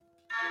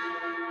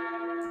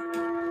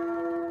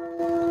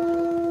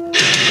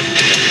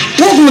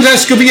Welcome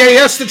to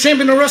SKBAS, the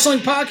Champion of Wrestling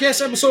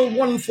Podcast, episode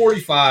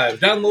 145.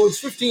 Downloads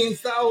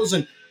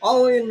 15,000.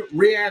 All-in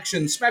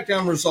reactions,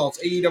 SmackDown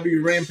results,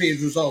 AEW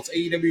Rampage results,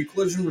 AEW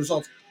Collision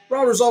results,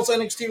 Raw results,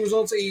 NXT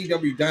results,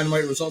 AEW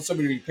Dynamite results,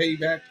 WWE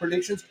Payback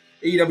predictions,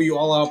 AEW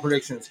All-Out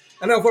predictions,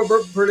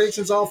 NFL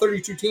predictions, all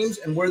 32 teams,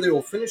 and where they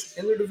will finish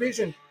in their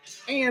division,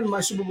 and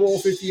my Super Bowl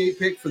 58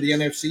 pick for the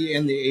NFC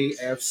and the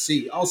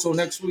AFC. Also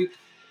next week,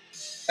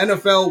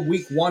 NFL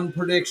Week 1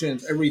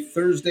 predictions. Every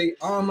Thursday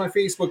on my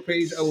Facebook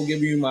page, I will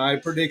give you my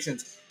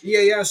predictions.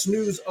 EAS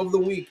News of the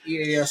Week.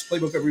 EAS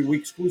Playbook every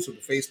week exclusive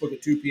to Facebook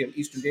at 2 p.m.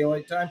 Eastern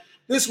Daylight Time.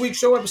 This week's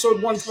show, episode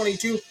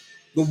 122,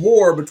 the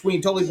war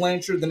between Tully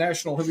Blanchard, the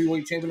National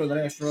Heavyweight Champion of the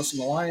National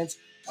Wrestling Alliance,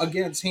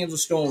 against Hands of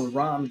Stone,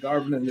 Ron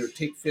Garvin, in their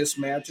Take Fist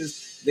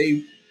matches.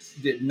 They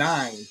did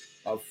 9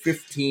 of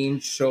 15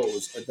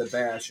 shows at the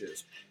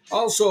Bashes.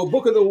 Also,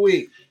 Book of the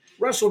Week.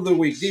 Wrestler of the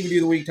Week, DVD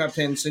of the Week, Top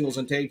 10 Singles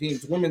and Tag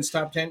Teams, Women's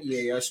Top 10,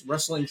 EAS,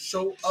 Wrestling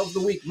Show of the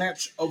Week,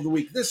 Match of the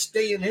Week, This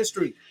Day in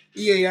History,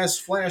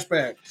 EAS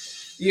Flashback,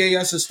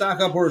 EAS is Stock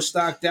Up or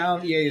Stock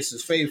Down, EAS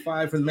is Fave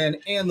 5 for the men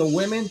and the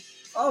women,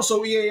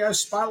 also EAS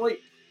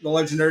Spotlight, the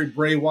legendary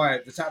Bray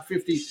Wyatt, the top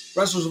 50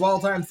 wrestlers of all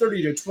time,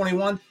 30 to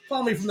 21.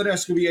 Follow me from the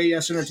desk of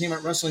EAS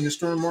Entertainment Wrestling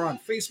Historian, more on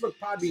Facebook,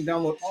 Podbean,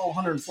 download all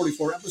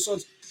 144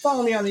 episodes.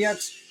 Follow me on the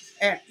X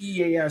at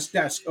EAS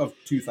Desk of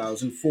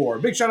 2004.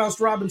 Big shout outs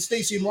to Robin,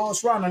 Stacy, and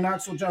Wallace, Ron in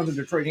Knoxville, Jonathan,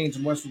 Detroit, Haynes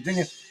in West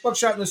Virginia,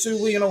 Buckshot in the Sioux,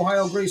 Lee in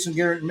Ohio, Grayson,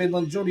 Garrett in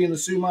Midland, Jody in the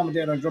Sioux, Mom and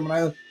Dad on Drummond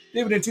Island,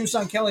 David in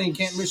Tucson, Kelly in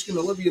Canton, Michigan,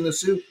 Olivia in the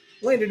Sioux,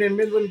 Landon in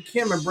Midland,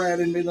 Kim and Brad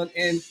in Midland,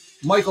 and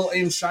Michael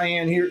in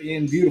Cheyenne here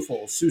in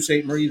beautiful Sault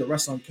Ste. Marie, the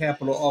wrestling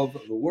capital of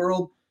the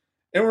world.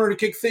 And we're going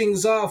to kick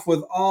things off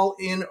with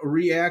All-In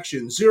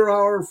Reaction. 0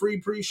 hour free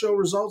pre-show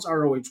results,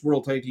 ROH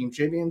World Tag Team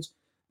Champions.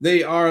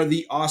 They are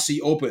the Aussie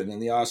Open, and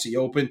the Aussie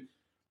Open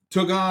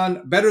took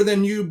on Better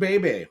Than You,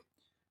 Baby.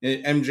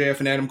 MJF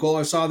and Adam Cole.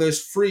 I saw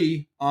this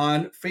free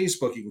on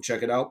Facebook. You can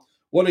check it out.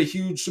 What a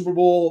huge Super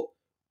Bowl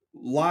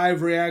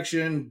live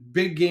reaction,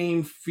 big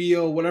game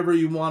feel, whatever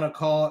you want to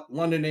call it.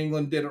 London,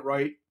 England did it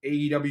right.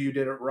 AEW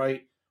did it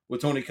right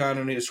with Tony Khan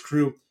and his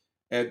crew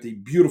at the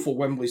beautiful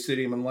Wembley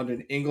Stadium in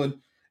London, England.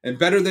 And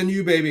Better Than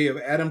You, Baby of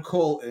Adam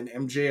Cole and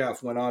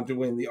MJF went on to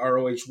win the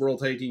ROH World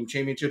Tag Team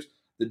Championships.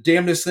 The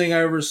damnedest thing I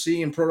ever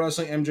see in pro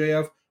wrestling,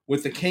 MJF,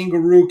 with the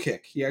kangaroo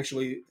kick. He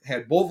actually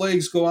had both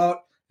legs go out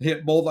and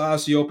hit both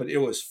Aussie Open. It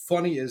was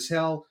funny as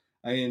hell.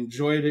 I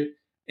enjoyed it.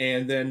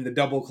 And then the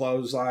double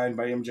clothesline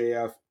by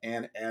MJF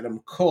and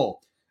Adam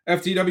Cole.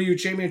 FTW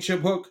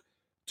Championship Hook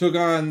took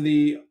on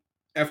the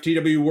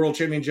FTW World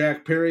Champion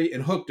Jack Perry,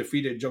 and Hook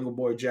defeated Jungle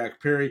Boy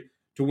Jack Perry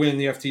to win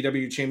the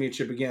FTW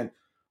Championship again.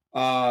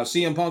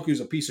 CM Punk, who's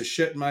a piece of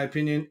shit in my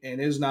opinion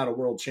and is not a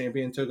world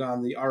champion, took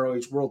on the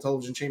ROH World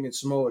Television Champion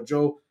Samoa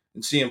Joe,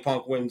 and CM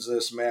Punk wins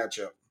this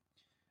matchup.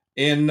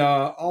 And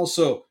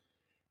also,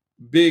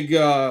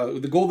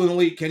 the Golden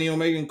Elite, Kenny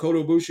Omega and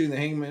Kota Ibushi, and the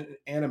Hangman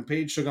Adam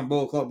Page took on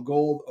Bullet Club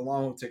Gold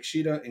along with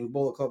Takeshita, and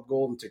Bullet Club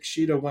Gold and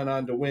Takeshita went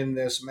on to win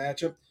this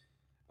matchup.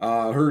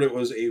 Heard it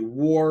was a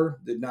war,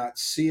 did not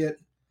see it.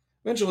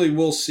 Eventually,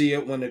 we'll see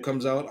it when it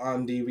comes out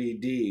on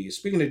DVD.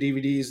 Speaking of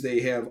DVDs,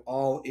 they have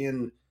All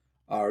In,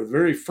 the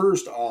very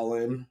first All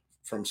In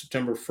from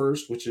September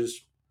 1st, which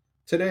is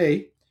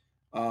today.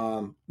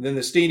 Then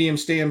the Stadium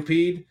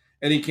Stampede,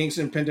 Eddie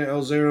Kingston, Penta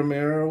El Zero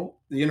Mero,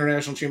 the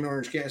International Champion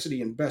Orange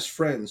Cassidy, and Best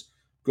Friends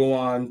go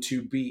on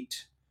to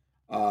beat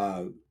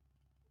the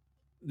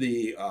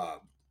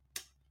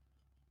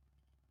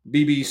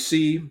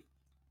BBC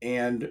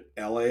and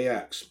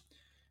LAX.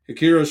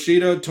 Hikaru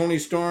Shida, Tony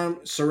Storm,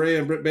 Saraya,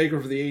 and Britt Baker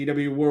for the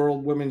AEW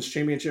World Women's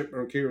Championship.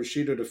 Hikaru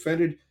Shida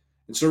defended,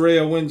 and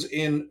Saraya wins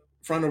in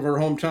front of her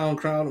hometown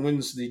crowd and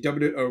wins the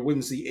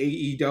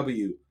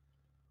AEW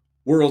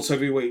World's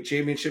Heavyweight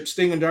Championship.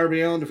 Sting and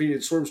Darby Allin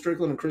defeated Swerve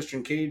Strickland and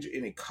Christian Cage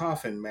in a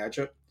coffin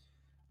matchup.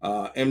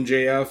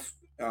 MJF,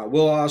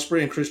 Will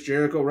Ospreay, and Chris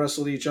Jericho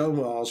wrestled each other.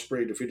 Will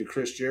Ospreay defeated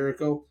Chris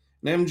Jericho.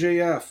 And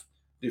MJF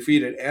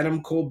defeated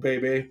Adam Cole,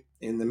 Baby,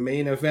 in the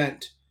main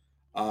event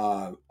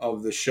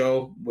of the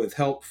show with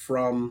help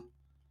from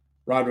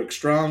Roderick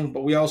Strong.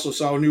 But we also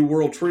saw new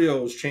World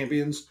Trios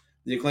champions,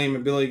 the Acclaim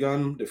and Billy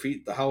Gunn,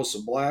 defeat the House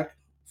of Black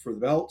for the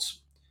belts.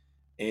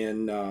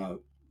 And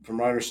from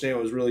what I understand,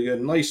 it was really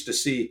good. Nice to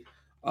see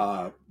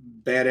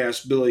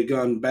badass Billy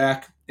Gunn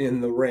back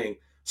in the ring.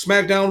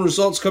 SmackDown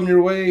results coming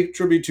your way.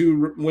 Tribute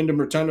to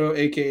Wyndham Rotunda,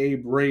 a.k.a.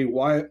 Bray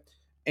Wyatt,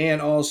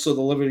 and also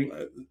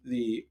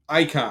the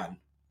icon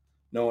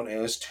known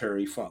as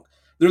Terry Funk.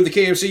 They're the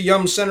KFC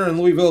Yum Center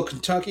in Louisville,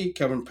 Kentucky.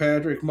 Kevin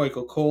Patrick,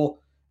 Michael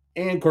Cole,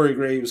 and Corey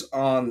Graves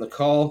on the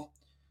call.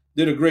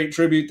 Did a great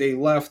tribute. They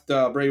left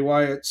Bray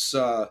Wyatt's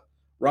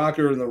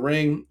rocker in the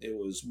ring. It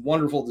was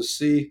wonderful to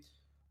see.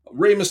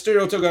 Rey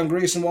Mysterio took on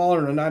Grayson Waller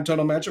in a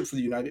non-title matchup for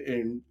the United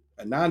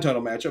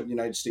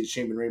States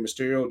Champion Rey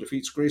Mysterio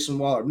defeats Grayson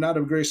Waller. I'm not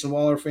a Grayson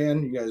Waller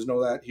fan. You guys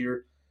know that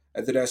here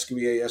at the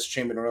SKBAS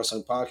Champion of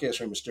Wrestling Podcast.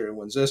 Rey Mysterio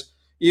wins this.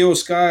 Io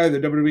Sky, the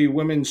WWE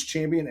Women's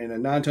Champion, in a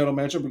non-title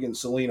matchup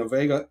against Zelina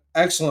Vega.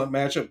 Excellent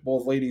matchup.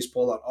 Both ladies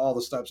pulled out all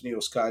the stops, and Io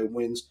Sky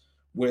wins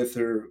with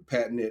her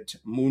patented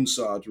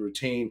moonsaw to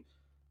retain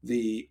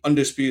the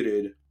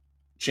undisputed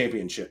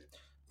championship.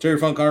 Terry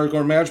Funk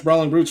Hardcore match.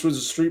 Brawling Brutes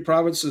versus Street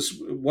Profits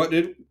is what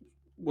it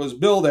was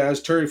billed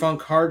as. Terry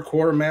Funk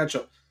Hardcore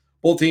matchup.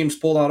 Both teams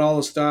pulled out all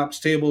the stops,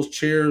 tables,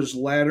 chairs,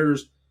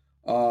 ladders,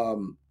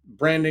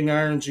 branding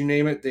irons, you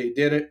name it. They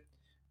did it.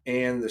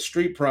 And the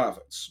Street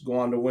Profits go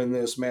on to win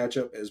this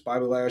matchup as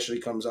Bobby Lashley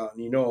comes out,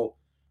 and you know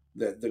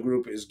that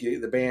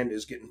the band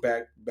is getting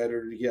back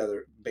better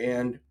together.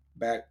 Band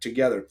back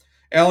together.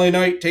 LA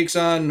Knight takes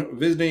on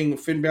visiting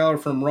Finn Balor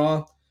from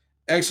Raw.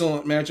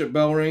 Excellent matchup.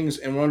 Bell rings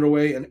and we're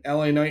underway. And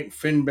LA Knight and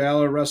Finn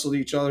Balor wrestled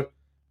each other.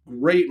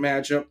 Great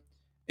matchup.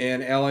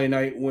 And LA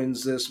Knight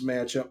wins this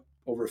matchup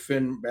over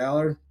Finn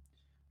Balor.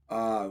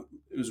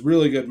 It was a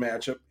really good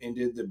matchup and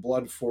did the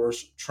Blood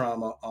Force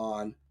trauma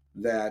on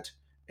that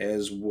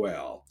as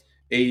well.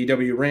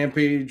 AEW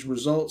Rampage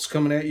results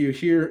coming at you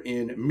here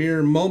in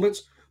mere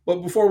moments.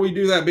 But before we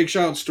do that, big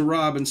shout outs to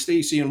Rob and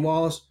Stacy and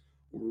Wallace,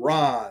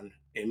 Ron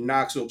in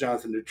Knoxville,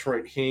 Jonathan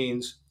Detroit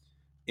Haynes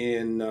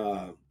in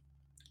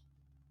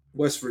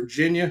West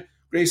Virginia,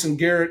 Grayson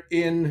Garrett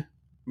in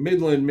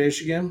Midland,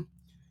 Michigan,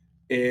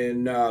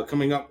 and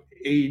coming up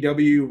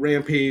AEW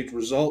Rampage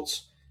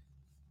results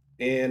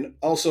and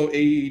also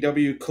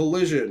AEW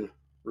Collision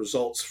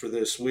results for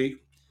this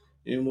week.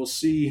 And we'll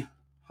see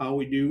how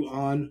we do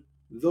on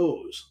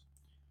those.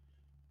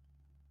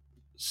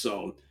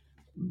 So,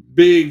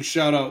 big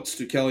shout outs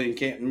to Kelly in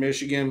Canton,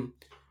 Michigan.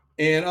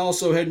 And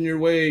also heading your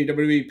way,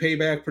 WWE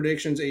Payback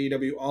predictions,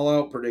 AEW All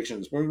Out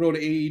predictions. We're going to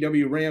go to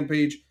AEW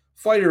Rampage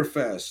Fighter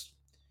Fest.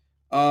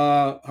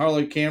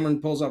 Harley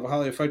Cameron pulls off a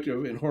highly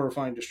effective and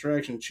horrifying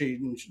distraction,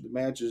 change the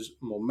match's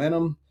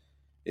momentum.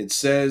 It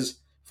says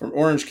from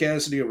Orange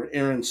Cassidy over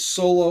Aaron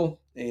Solo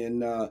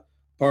in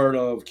part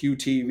of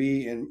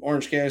QTV, and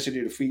Orange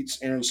Cassidy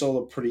defeats Aaron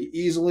Solo pretty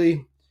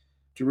easily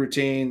to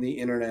retain the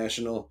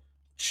International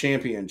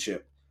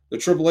Championship. The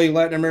AAA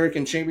Latin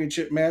American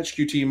Championship match,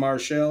 QT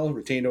Marshall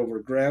retained over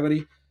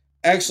Gravity.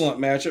 Excellent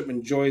matchup,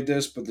 enjoyed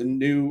this, but the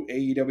new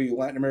AEW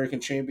Latin American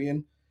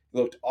Champion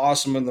looked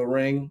awesome in the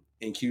ring,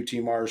 and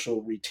QT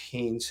Marshall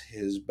retains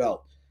his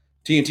belt.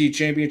 TNT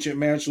Championship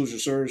match,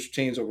 Luchasaurus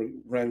retains over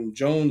Ren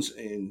Jones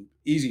in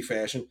easy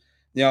fashion.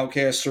 The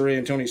Outcast, Saray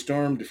and Tony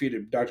Storm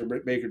defeated Dr.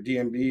 Britt Baker,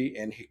 DMD,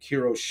 and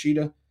Hikaru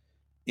Shida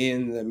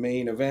in the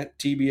main event.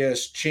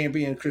 TBS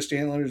champion Chris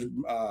Stanley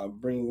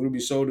bringing Ruby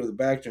Soho to the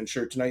back to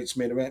ensure tonight's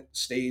main event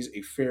stays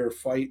a fair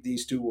fight.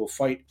 These two will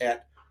fight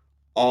at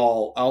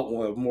All Out.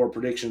 We'll have more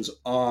predictions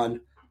on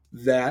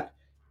that.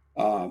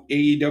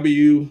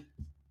 AEW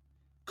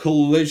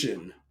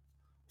Collision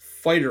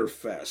Fighter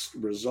Fest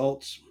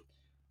results.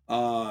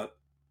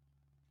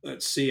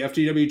 Let's see.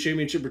 FTW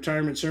Championship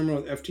Retirement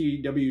Ceremony with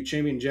FTW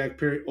Champion Jack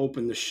Perry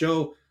opened the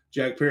show.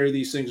 Jack Perry,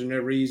 these things are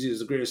never easy, is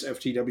the greatest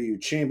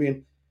FTW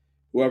champion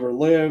who ever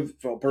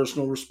lived. Felt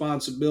personal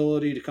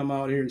responsibility to come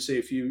out here and say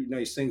a few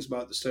nice things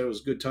about this title. It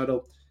was a good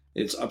title.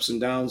 Its ups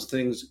and downs,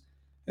 things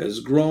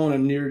has grown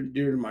and near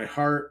dear to my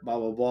heart, blah,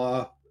 blah,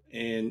 blah.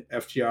 And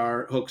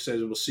FTR Hook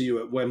says, we'll see you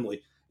at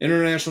Wembley.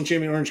 International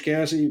Champion Orange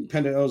Cassidy,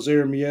 Penta El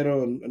Zero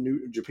Miedo, and a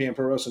New Japan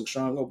Pro Wrestling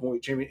Strong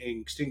Openweight Champion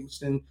Aiden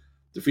Kingston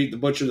defeat the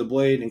Butcher, the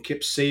Blade, and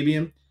Kip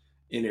Sabian.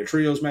 In their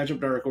trios matchup,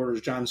 Dark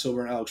Order's John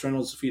Silver and Alex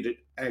Reynolds defeated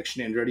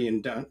Action Andretti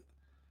and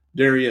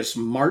Darius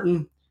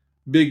Martin.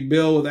 Big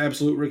Bill with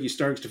Absolute Ricky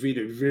Starks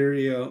defeated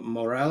Viria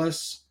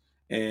Morales.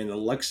 And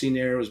Lexi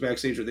Nair was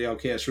backstage with the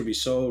Outcast Ruby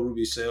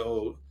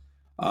Soho,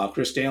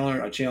 Chris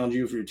Stanley, I challenge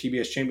you for your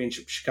TBS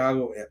Championship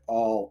Chicago at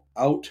All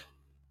Out.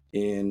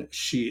 And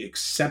she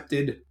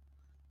accepted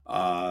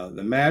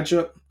the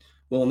matchup.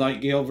 Will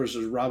Nightingale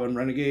versus Robin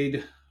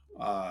Renegade.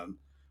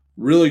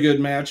 Really good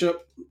matchup.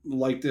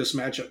 Like this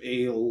matchup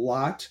a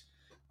lot.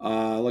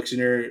 Lexi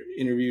Nair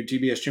interviewed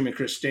TBS Champion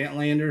Chris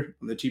Statlander.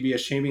 I'm the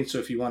TBS Champion, so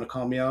if you want to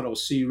call me out, I'll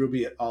see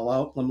Ruby at All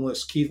Out.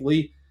 Limitless Keith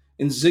Lee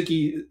and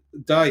Zicky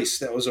Dice.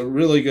 That was a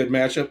really good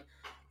matchup.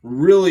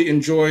 Really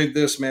enjoyed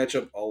this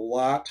matchup a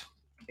lot.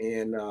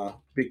 And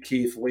Big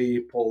Keith Lee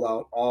pulled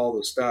out all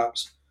the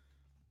stops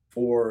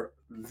for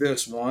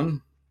this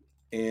one.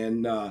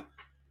 And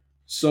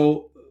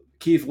so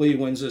Keith Lee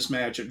wins this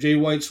matchup. Jay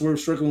White, Swerve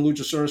Strickland,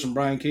 Luchasaurus, and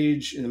Brian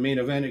Cage in the main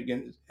event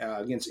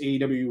against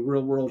AEW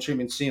Real World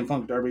Champion CM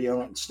Punk, Darby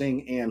Allin,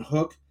 Sting, and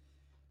Hook.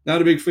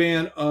 Not a big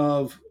fan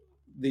of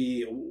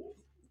the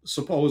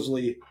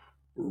supposedly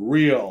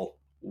real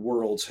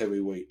World's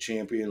Heavyweight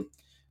Champion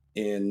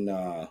in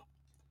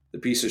the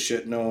piece of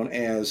shit known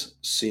as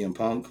CM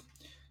Punk.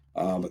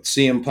 But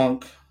CM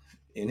Punk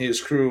and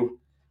his crew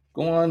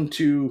go on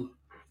to,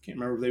 can't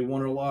remember if they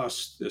won or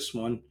lost this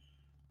one.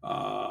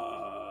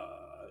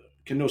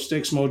 Kendo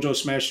Sticks Mojo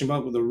smashing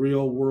Punk with a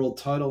real world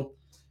title.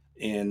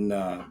 And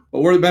but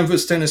we're in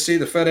Memphis, Tennessee,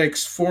 the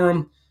FedEx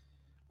Forum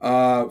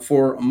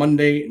for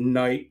Monday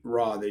Night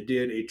Raw. They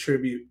did a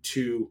tribute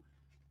to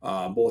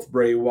both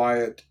Bray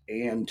Wyatt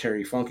and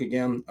Terry Funk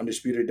again.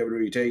 Undisputed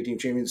WWE Tag Team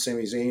Champion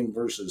Sami Zayn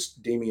versus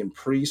Damian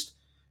Priest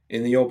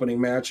in the opening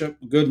matchup.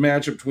 Good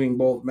matchup between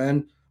both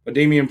men. But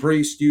Damian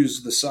Priest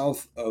used the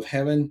South of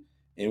Heaven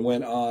and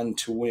went on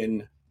to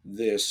win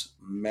this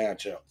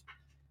matchup.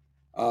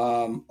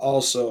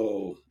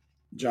 Also,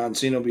 John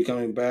Cena will be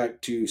coming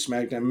back to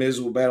SmackDown.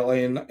 Miz will battle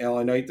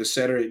LA Knight this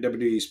Saturday at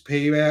WWE's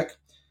Payback.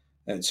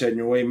 That's heading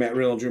your way. Matt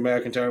Riddle and Drew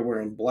McIntyre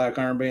wearing black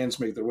armbands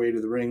make their way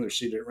to the ring. They're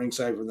seated at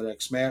ringside for the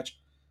next match.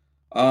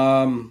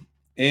 And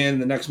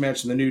the next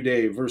match in the New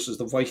Day versus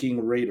the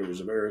Viking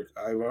Raiders of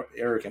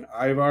Eric and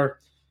Ivar.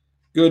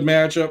 Good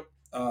matchup.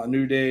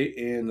 New Day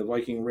and the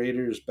Viking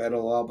Raiders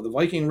battle out, but the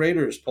Viking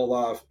Raiders pulled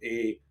off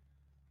a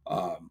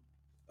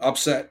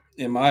upset,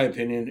 in my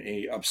opinion,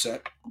 a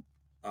upset.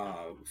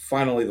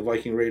 Finally, the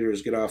Viking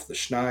Raiders get off the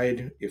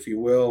schneid, if you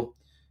will,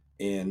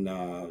 and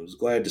I was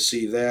glad to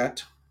see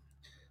that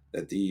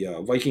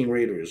the Viking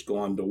Raiders go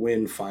on to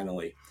win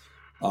finally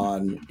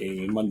on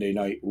a Monday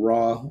Night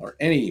Raw or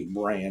any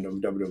brand of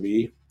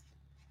WWE.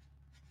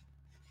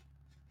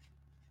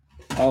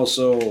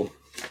 Also,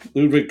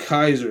 Ludwig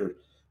Kaiser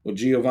with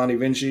Giovanni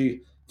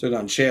Vinci took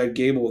on Chad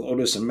Gable with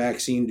Otis and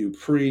Maxine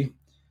Dupree.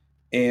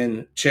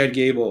 And Chad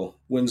Gable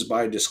wins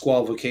by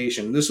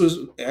disqualification. This was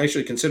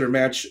actually considered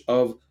match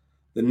of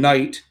the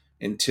night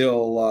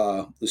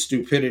until the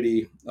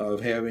stupidity of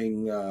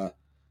having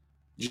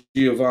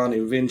Giovanni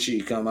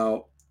Vinci come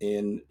out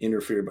and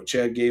interfere. But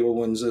Chad Gable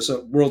wins this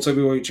up. World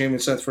Heavyweight Champion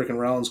Seth freaking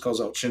Rollins calls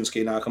out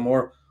Shinsuke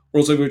Nakamura.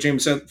 World Heavyweight Champion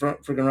Seth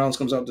freaking Rollins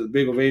comes out to the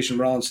big ovation.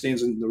 Rollins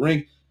stands in the ring.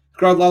 The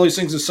crowd loudly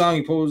sings his song.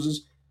 He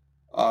poses.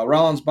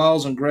 Rollins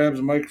bows and grabs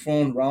a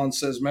microphone. Rollins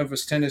says,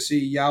 Memphis,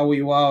 Tennessee,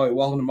 yowie wowie.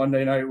 Welcome to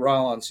Monday Night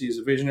Rollins. He's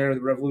a visionary,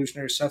 the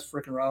revolutionary. Seth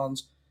frickin'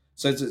 Rollins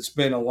says it's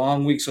been a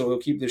long week, so he'll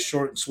keep this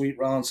short and sweet.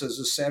 Rollins says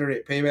this Saturday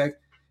at Payback,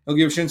 he'll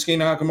give Shinsuke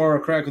Nakamura a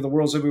crack at the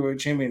World Heavyweight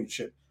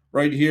Championship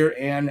right here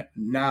and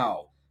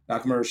now.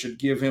 Nakamura should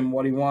give him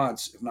what he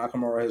wants. If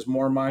Nakamura has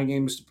more mind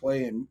games to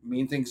play and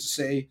mean things to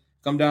say,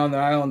 come down the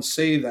aisle and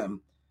say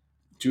them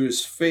to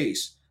his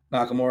face.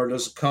 Nakamura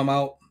doesn't come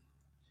out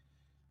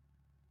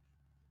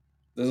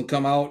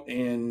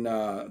and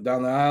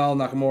down the aisle.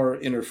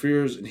 Nakamura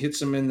interferes and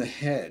hits him in the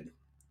head.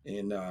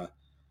 And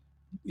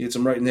hits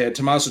him right in the head.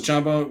 Tommaso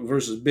Ciampa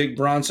versus Big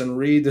Bronson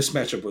Reed. This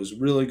matchup was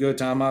really good.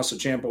 Tommaso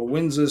Ciampa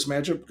wins this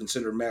matchup,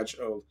 considered match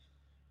of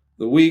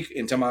the week.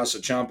 And Tommaso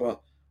Ciampa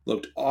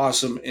looked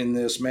awesome in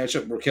this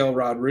matchup. Raquel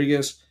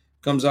Rodriguez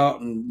comes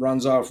out and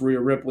runs off Rhea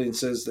Ripley and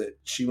says that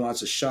she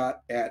wants a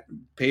shot at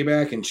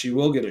Payback, and she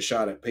will get a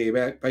shot at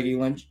Payback.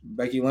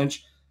 Becky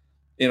Lynch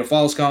in a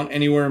Falls Count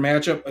Anywhere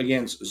matchup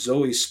against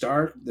Zoe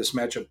Stark. This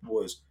matchup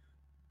was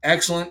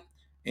excellent,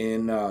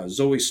 and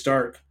Zoe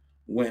Stark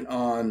went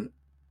on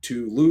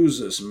to lose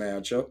this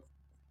matchup.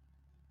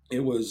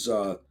 It was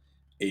a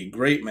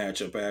great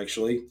matchup,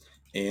 actually,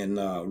 and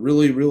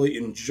really, really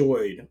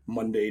enjoyed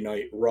Monday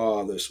Night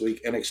Raw this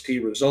week.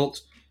 NXT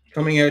results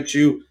coming at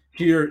you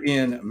here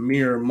in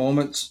mere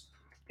moments.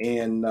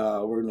 And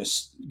we're going to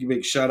give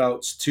big shout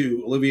outs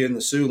to Olivia and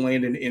the Sioux,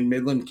 Landon in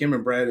Midland, Kim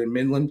and Brad in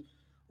Midland,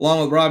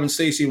 along with Robin,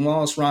 Stacy, and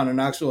Wallace, Ron in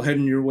Knoxville,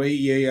 heading your way.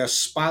 EAS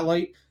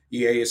Spotlight.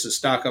 EAS is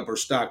stock up or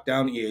stock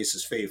down. EAS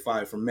is Fave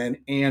 5 for men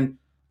and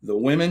the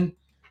women.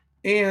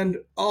 And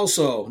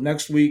also,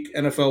 next week,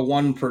 NFL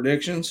 1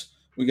 predictions.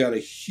 We got a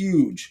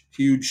huge,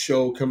 huge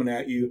show coming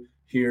at you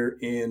here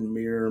in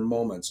mere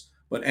moments.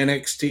 But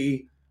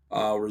NXT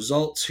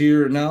results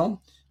here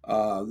now.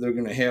 They're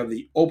going to have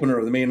the opener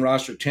of the main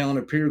roster Talent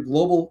Appear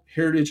Global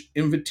Heritage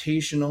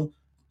Invitational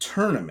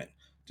Tournament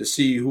to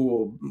see who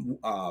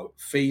will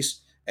face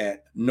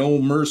at No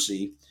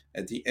Mercy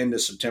at the end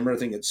of September. I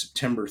think it's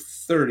September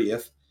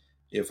 30th,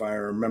 if I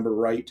remember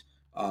right.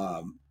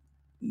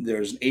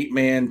 There's an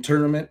 8-man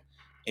tournament,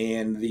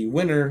 and the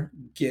winner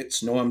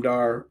gets Noam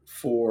Dar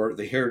for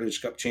the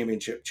Heritage Cup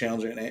Championship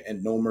Challenge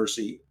and No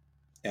Mercy,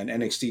 and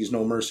NXT's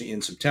No Mercy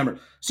in September.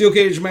 Steel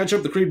Cage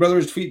matchup, the Creed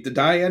brothers defeat the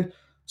Dyad,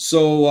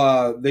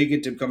 so they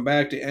get to come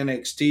back to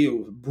NXT. It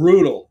was a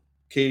brutal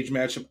cage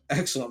matchup,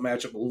 excellent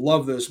matchup.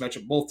 Love this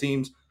matchup. Both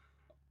teams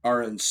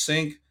are in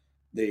sync.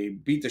 They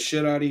beat the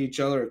shit out of each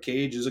other. A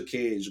cage is a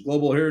cage.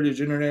 Global Heritage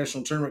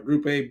International Tournament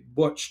Group A,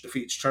 Butch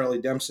defeats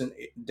Charlie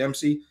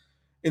Dempsey.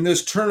 In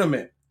this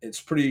tournament, it's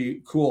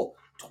pretty cool.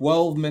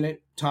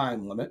 12-minute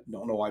time limit.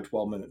 Don't know why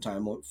 12-minute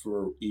time limit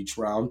for each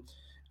round.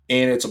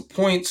 And it's a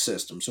point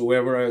system. So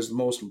whoever has the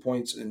most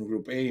points in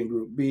Group A and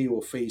Group B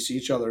will face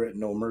each other at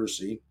No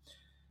Mercy.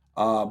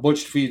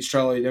 Butch defeats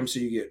Charlie Dempsey.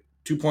 You get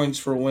 2 points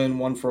for a win,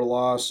 1 for a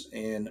loss,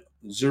 and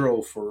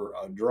 0 for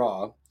a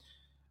draw.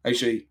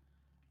 Actually,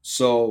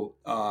 so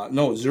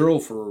no, 0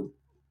 for,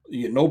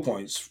 you get no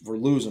points for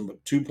losing,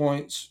 but 2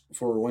 points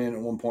for a win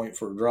and 1 point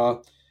for a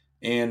draw.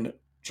 And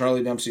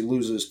Charlie Dempsey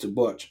loses to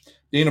Butch.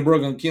 Dana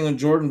Brooke and Keelan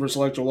Jordan versus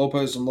Electra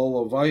Lopez and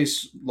Lola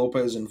Vice.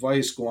 Lopez and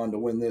Vice go on to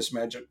win this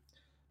matchup.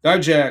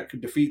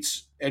 Dijak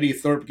defeats Eddie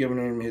Thorpe, giving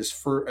him his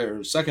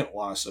second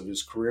loss of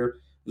his career.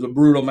 It was a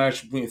brutal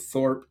match between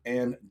Thorpe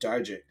and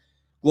Dijak.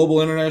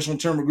 Global International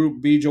Tournament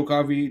Group B, Joe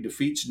Coffey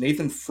defeats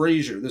Nathan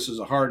Frazier. This is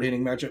a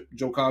hard-hitting matchup.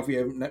 Joe Coffey,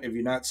 have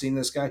you not seen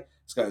this guy?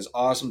 This guy is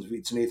awesome.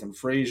 Defeats Nathan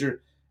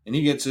Frazier, and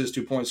he gets his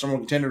 2 points. Number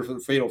one contender for the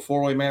Fatal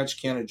 4-Way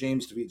match. Kiana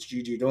James defeats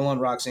Gigi Dolan,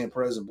 Roxanne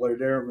Perez, and Blair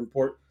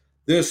Davenport.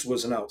 This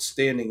was an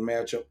outstanding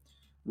matchup.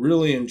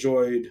 Really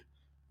enjoyed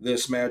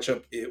this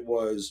matchup. It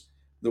was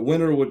the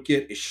winner would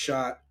get a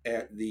shot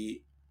at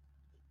the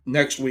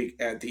next week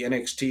at the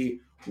NXT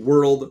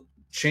World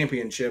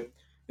Championship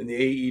and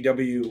the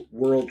AEW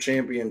World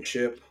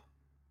Championship.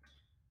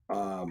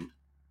 Um,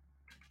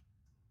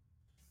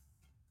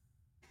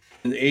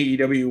 in the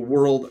AEW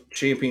World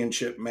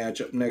Championship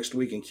matchup next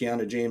week, and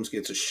Kiana James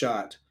gets a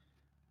shot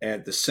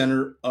at the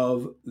center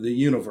of the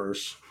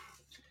universe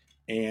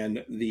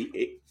and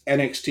the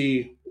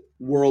NXT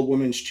World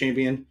Women's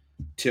Champion,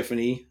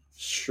 Tiffany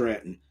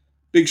Stratton.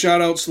 Big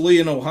shout outs to Lee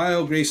in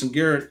Ohio, Grayson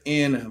Garrett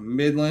in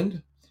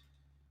Midland.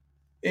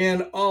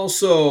 And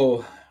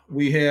also,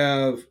 we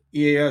have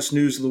EAS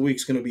News of the Week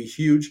is going to be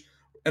huge.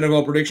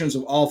 NFL predictions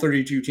of all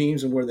 32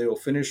 teams and where they will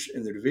finish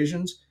in their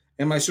divisions.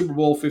 And my Super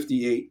Bowl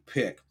 58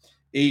 pick.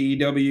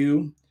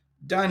 AEW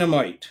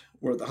Dynamite.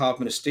 We're at the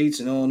Hoffman Estates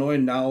in Illinois,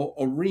 now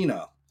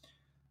Arena.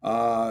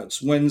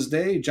 It's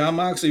Wednesday. Jon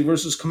Moxley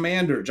versus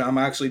Commander. Jon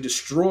Moxley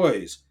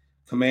destroys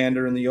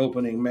Commander in the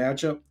opening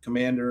matchup.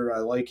 Commander, I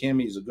like him.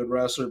 He's a good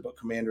wrestler, but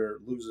Commander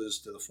loses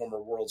to the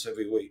former World's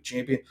Heavyweight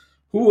Champion,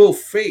 who will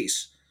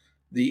face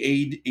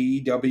the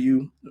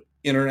AEW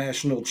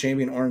International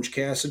Champion Orange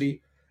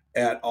Cassidy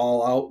at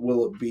All Out.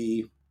 Will it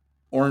be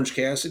Orange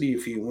Cassidy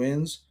if he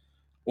wins,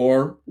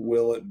 or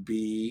will it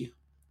be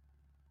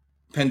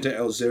Penta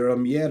El Zero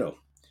Miedo?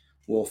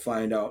 We'll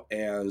find out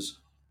as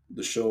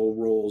the show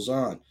rolls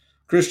on.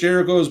 Chris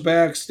Jericho is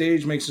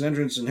backstage, makes an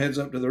entrance, and heads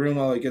up to the ring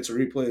while he gets a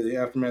replay of the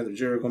aftermath of the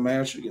Jericho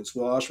match against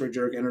Will Ospreay.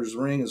 Jericho enters the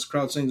ring as the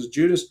crowd sings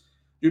Judas,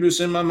 Judas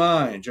in my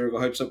mind. Jericho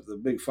hypes up the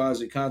big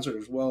Fozzy concert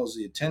as well as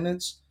the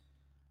attendance.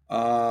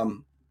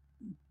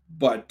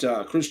 But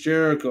Chris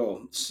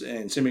Jericho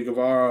and Sammy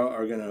Guevara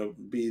are going to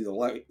be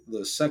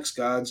the sex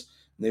gods,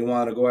 and they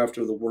want to go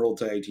after the World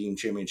Tag Team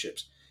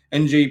Championships.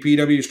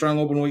 NJPW Strong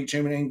Openweight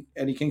Champion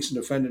Eddie Kingston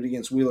defended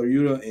against Wheeler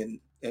Yuta, and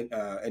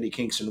Eddie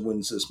Kingston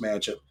wins this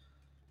matchup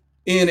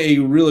in a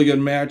really good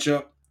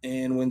matchup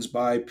and wins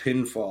by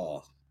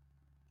pinfall.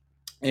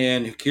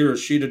 And Hikaru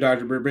Shida,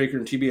 Dr. Britt Baker,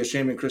 and TBS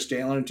champion Chris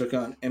Statlander took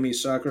on Emi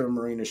Sakura,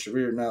 Marina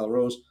Shafir, and Nyla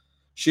Rose.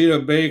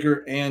 Shida,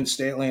 Baker, and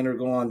Statlander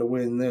go on to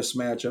win this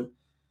matchup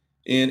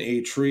in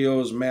a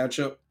trios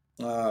matchup.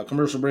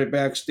 Commercial break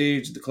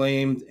backstage, The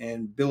Acclaimed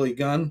and Billy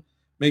Gunn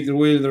make their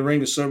way to the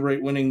ring to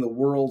celebrate winning the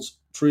World's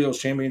Trios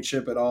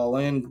Championship at All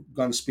In.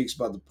 Gunn speaks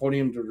about the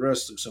podium to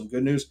address some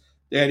good news.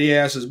 Daddy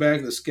Ass is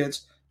back. The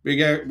skits. Big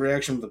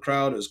reaction from the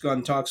crowd as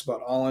Gunn talks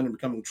about All In and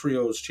becoming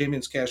Trios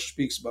champions. Cash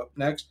speaks about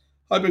next,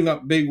 hyping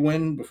up big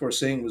win before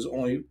saying it was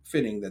only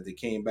fitting that they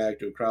came back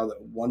to a crowd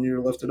that 1 year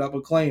lifted up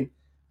Acclaim,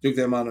 took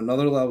them on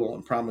another level,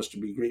 and promised to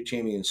be great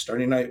champions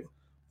starting night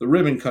the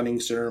ribbon cutting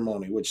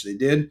ceremony, which they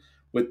did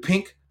with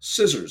pink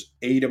scissors.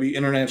 AEW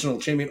International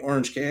Champion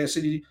Orange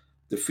Cassidy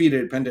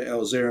defeated Penta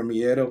El Zero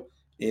Miedo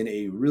in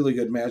a really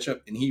good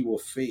matchup, and he will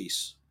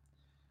face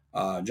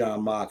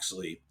Jon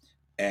Moxley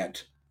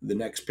at the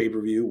next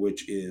pay-per-view,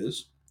 which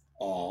is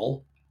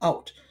All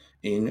Out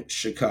in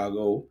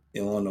Chicago,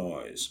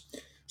 Illinois.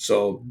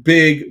 So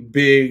big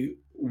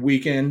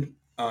weekend.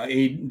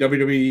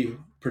 WWE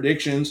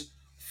predictions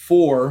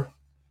for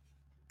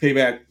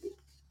Payback.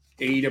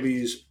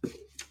 AEW's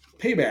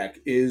Payback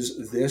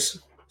is this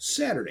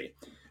Saturday.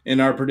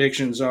 And our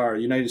predictions are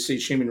United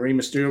States Champion Rey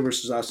Mysterio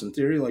versus Austin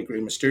Theory. Like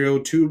Rey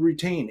Mysterio to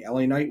retain.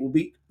 LA Knight will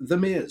beat The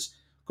Miz.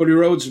 Cody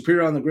Rhodes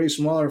appear on the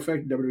Grayson Waller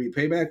Effect WWE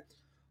Payback.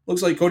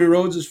 Looks like Cody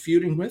Rhodes is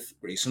feuding with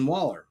Grayson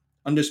Waller.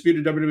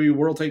 Undisputed WWE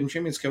World Tag Team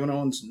Champions Kevin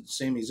Owens and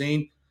Sami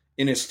Zayn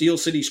in a Steel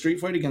City street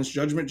fight against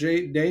Judgment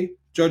Day.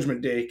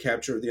 Judgment Day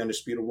capture the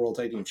Undisputed World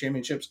Tag Team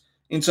Championships.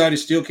 Inside a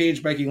steel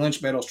cage, Becky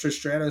Lynch battles Trish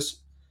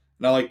Stratus.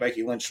 And I like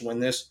Becky Lynch to win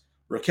this.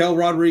 Raquel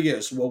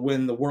Rodriguez will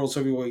win the World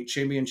Heavyweight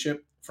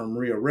Championship from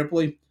Rhea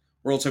Ripley.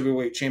 World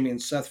Heavyweight Champion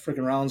Seth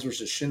freaking Rollins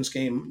versus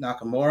Shinsuke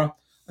Nakamura.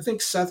 I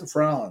think Seth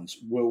Rollins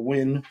will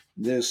win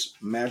this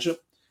matchup,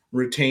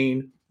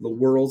 retain the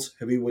World's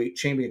Heavyweight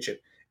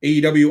Championship.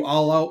 AEW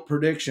All Out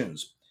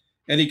predictions.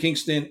 Eddie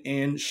Kingston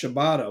and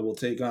Shibata will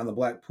take on the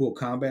Blackpool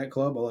Combat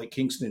Club. I like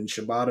Kingston and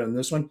Shibata in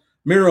this one.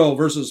 Miro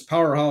versus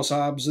Powerhouse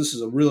Hobbs. This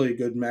is a really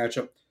good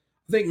matchup.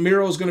 I think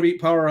Miro is going to beat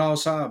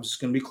Powerhouse Hobbs. It's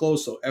going to be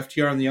close, though.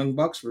 FTR and the Young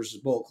Bucks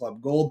versus Bullet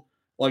Club Gold.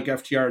 I like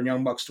FTR and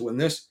Young Bucks to win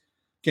this.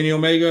 Kenny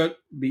Omega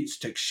beats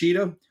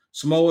Takeshita.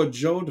 Samoa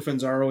Joe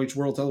defends ROH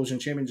World Television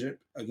Championship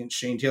against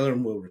Shane Taylor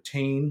and will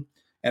retain.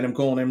 Adam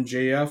Cole and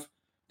MJF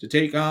to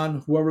take on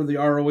whoever the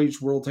ROH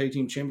World Tag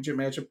Team Championship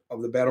matchup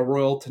of the Battle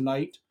Royal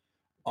tonight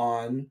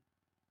on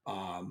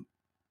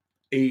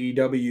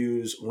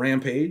AEW's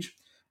Rampage.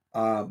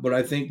 But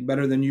I think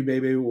Better Than You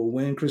Baby will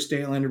win. Chris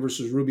Statlander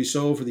versus Ruby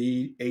Soho for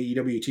the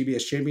AEW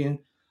TBS champion.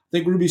 I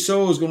think Ruby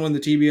Soho is going to win the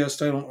TBS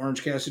title.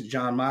 Orange Cassidy,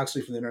 Jon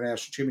Moxley for the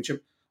International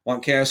Championship. I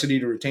want Cassidy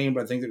to retain,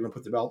 but I think they're going to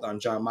put the belt on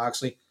Jon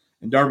Moxley.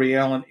 And Darby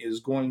Allin is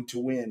going to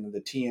win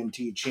the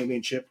TNT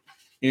Championship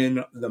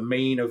in the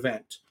main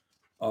event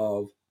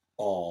of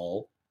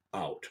All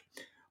Out.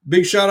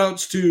 Big shout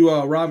outs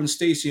to Robin,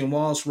 Stacy, and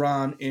Wallace,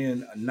 Ron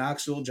in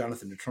Knoxville,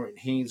 Jonathan, Detroit,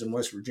 Haynes in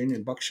West Virginia,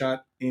 and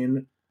Buckshot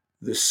in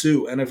the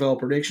Sioux. NFL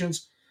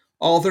predictions.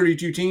 All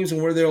 32 teams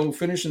and where they'll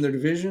finish in their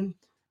division.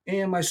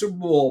 and my Super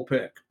Bowl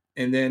pick,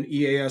 and then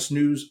EAS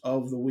news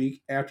of the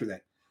week after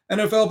that.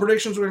 NFL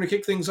predictions, we're going to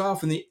kick things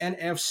off in the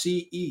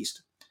NFC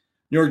East.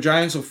 New York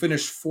Giants will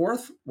finish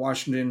fourth,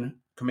 Washington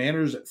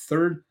Commanders at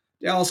third,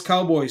 Dallas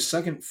Cowboys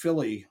second,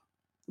 Philly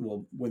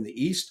will win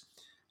the East.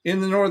 In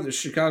the North, the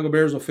Chicago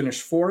Bears will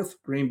finish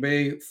fourth, Green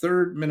Bay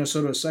third,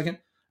 Minnesota second,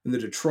 and the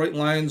Detroit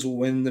Lions will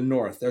win the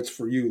North. That's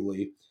for you,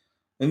 Lee.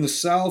 In the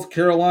South,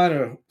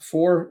 Carolina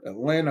 4,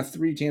 Atlanta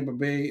 3, Tampa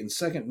Bay in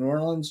second, New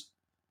Orleans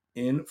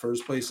in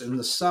first place in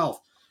the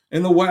South.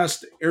 In the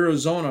West,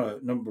 Arizona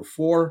number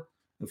 4.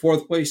 In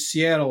fourth place,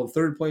 Seattle. In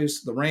third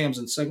place, the Rams.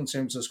 In second,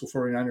 San Francisco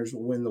 49ers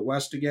will win the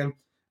West again.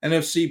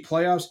 NFC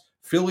playoffs,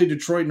 Philly,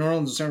 Detroit, New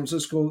Orleans, and San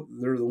Francisco,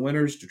 they're the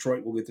winners.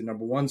 Detroit will get the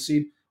number 1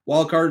 seed.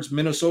 Wild cards,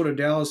 Minnesota,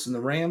 Dallas, and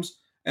the Rams.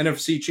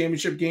 NFC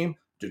championship game,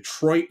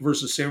 Detroit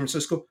versus San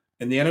Francisco.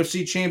 And the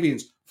NFC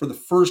champions, for the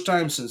first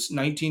time since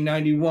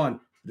 1991,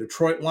 the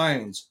Detroit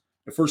Lions,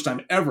 the first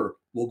time ever,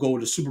 will go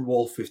to Super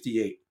Bowl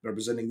 58,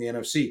 representing the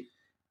NFC.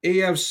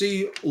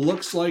 AFC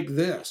looks like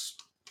this.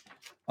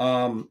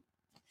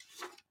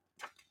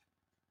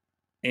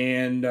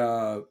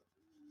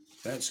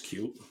 That's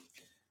cute.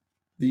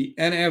 The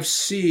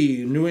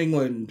NFC, New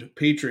England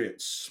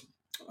Patriots.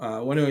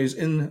 Anyways,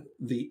 in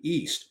the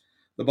East,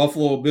 the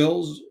Buffalo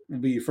Bills will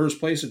be first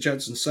place, the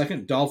Jets in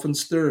second,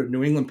 Dolphins third,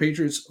 New England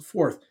Patriots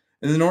fourth.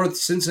 In the North,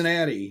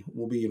 Cincinnati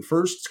will be in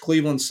first,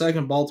 Cleveland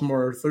second,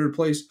 Baltimore third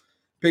place,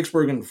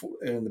 Pittsburgh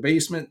in the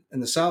basement. In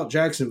the South,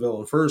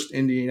 Jacksonville in first,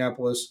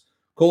 Indianapolis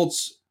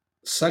Colts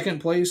second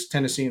place,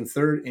 Tennessee in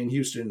third, and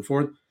Houston in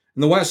fourth.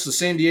 In the West, the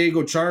San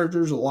Diego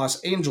Chargers, the Los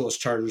Angeles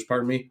Chargers,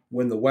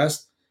 win the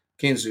West.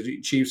 Kansas City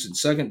Chiefs in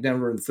second,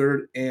 Denver in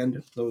third,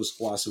 and those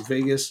Las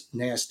Vegas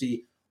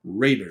nasty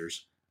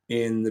Raiders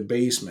in the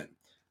basement.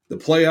 The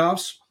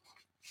playoffs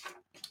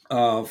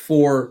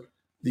for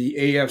the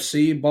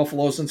AFC,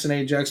 Buffalo,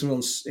 Cincinnati,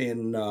 Jacksonville,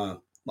 and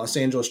Los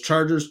Angeles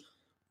Chargers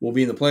will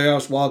be in the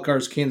playoffs.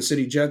 Wildcards, Kansas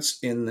City Jets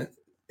in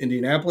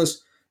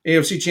Indianapolis.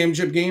 AFC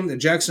Championship game, the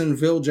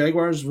Jacksonville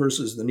Jaguars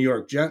versus the New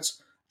York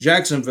Jets.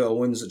 Jacksonville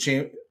wins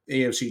the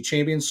AFC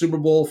champions. Super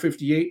Bowl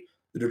 58,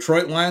 the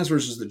Detroit Lions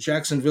versus the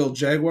Jacksonville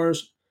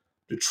Jaguars.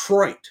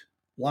 Detroit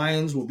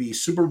Lions will be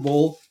Super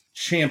Bowl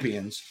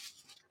champions.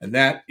 And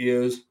that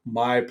is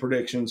my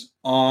predictions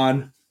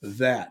on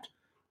that.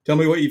 Tell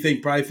me what you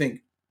think. Probably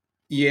think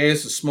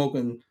EAS is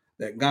smoking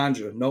that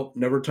ganja. Nope,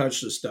 never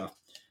touched this stuff.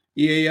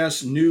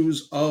 EAS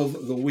news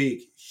of the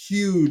week.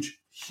 Huge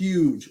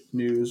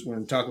news we're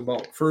going to talk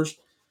about first.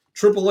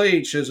 Triple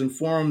H has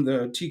informed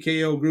the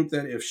TKO group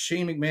that if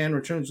Shane McMahon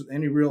returns with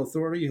any real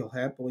authority, he'll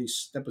happily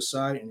step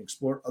aside and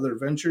explore other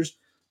ventures.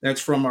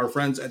 That's from our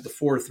friends at the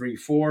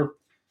 434.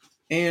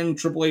 And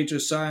Triple H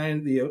has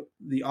signed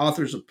the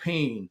Authors of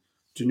Pain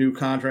to new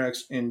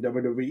contracts in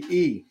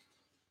WWE.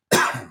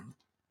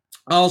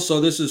 Also,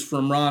 this is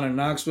from Ron in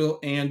Knoxville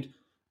and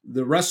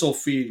the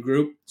WrestleFeed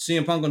group.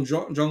 CM Punk and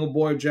Jungle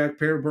Boy Jack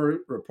Perry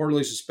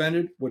reportedly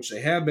suspended, which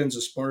they have been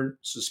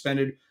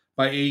suspended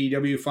by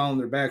AEW following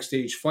their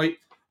backstage fight.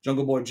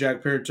 Jungle Boy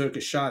Jack Perry took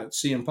a shot at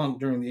CM Punk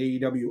during the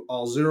AEW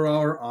All Zero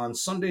Hour on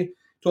Sunday.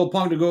 Told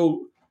Punk to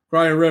go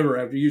cry a river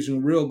after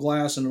using real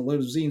glass in a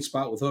limousine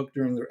spot with Hook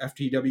during their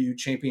FTW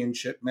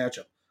Championship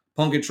matchup.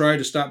 Punk had tried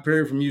to stop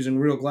Perry from using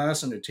real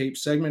glass in a taped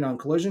segment on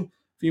Collision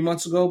a few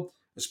months ago.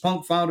 As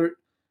Punk found it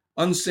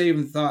unsafe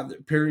and thought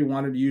that Perry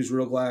wanted to use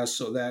real glass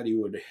so that he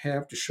would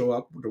have to show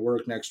up to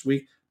work next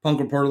week.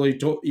 Punk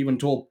reportedly even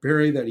told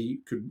Perry that he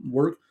could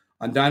work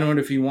on Dynamite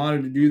if he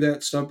wanted to do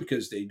that stuff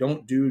because they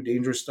don't do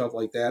dangerous stuff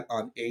like that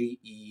on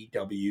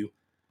AEW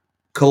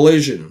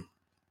Collision.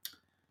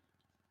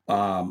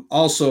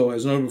 Also,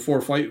 as noted before,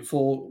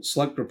 Fightful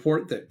Select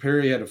report that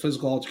Perry had a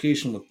physical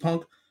altercation with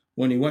Punk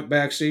when he went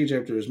backstage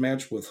after his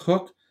match with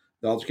Hook.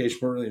 The altercation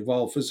reportedly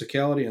involved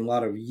physicality and a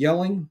lot of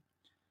yelling.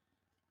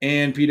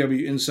 And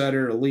PW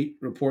Insider Elite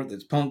report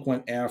that Punk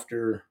went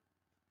after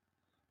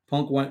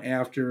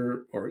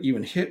or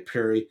even hit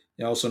Perry.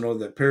 They also know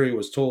that Perry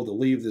was told to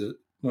leave the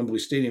Wembley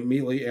Stadium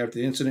immediately after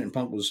the incident, and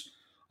Punk was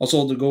also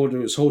told to go to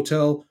his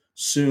hotel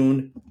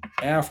soon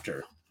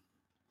after.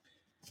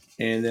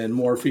 And then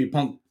more feed.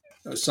 Punk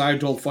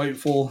side told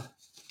Fightful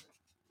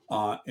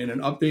in an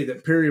update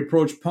that Perry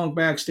approached Punk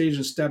backstage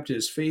and stepped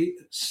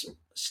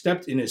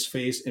in his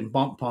face and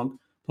bumped Punk.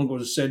 Punk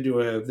was said to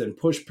have then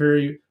pushed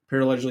Perry.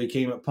 Perry allegedly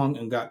came at Punk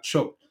and got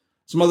choked.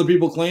 Some other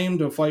people claimed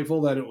to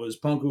Fightful that it was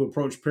Punk who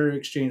approached Perry,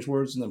 exchanged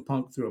words, and then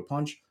Punk threw a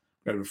punch.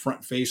 Got a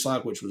front face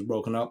lock, which was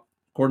broken up.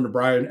 According to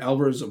Brian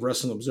Alvarez of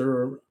Wrestling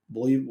Observer,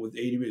 believe with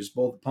AEW is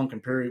both Punk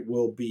and Perry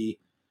will be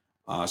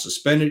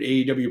suspended.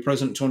 AEW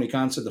President Tony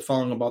Khan said the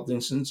following about the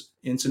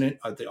incident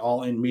at the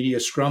All In Media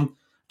Scrum.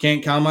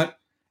 Can't comment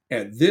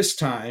at this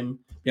time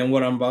on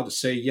what I'm about to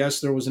say. Yes,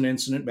 there was an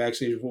incident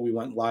backstage before we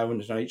went live on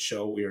tonight's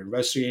show. We are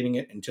investigating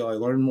it until I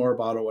learn more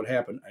about it, what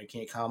happened. I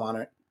can't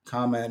comment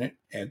it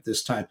at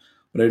this time.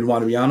 But I did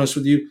want to be honest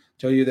with you,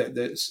 tell you that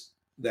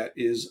that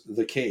is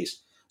the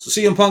case. So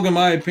CM Punk, in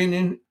my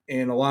opinion,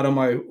 and a lot of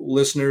my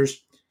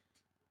listeners,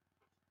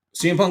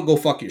 CM Punk, go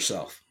fuck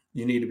yourself.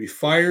 You need to be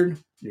fired.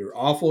 You're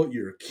awful.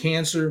 You're a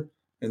cancer.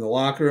 in the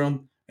locker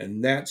room,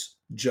 and that's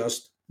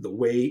just the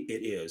way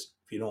it is.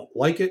 If you don't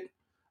like it,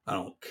 I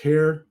don't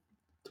care.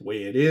 The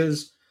way it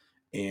is,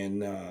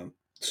 and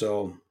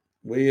so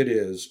way it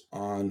is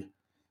on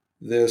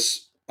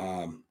this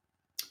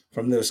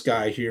from this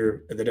guy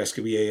here at the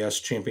SWAS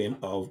Champion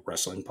of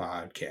Wrestling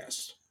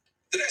podcast.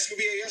 The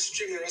SWAS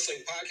Champion of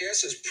Wrestling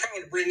podcast is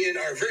proud to bring in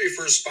our very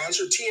first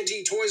sponsor,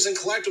 TNT Toys and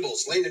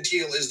Collectibles. Landon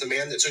Teal is the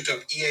man that hooked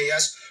up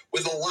EAS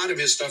with a lot of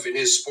his stuff in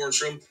his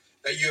sports room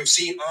that you have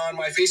seen on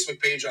my Facebook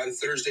page on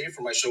Thursday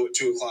for my show at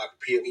 2 o'clock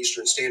p.m.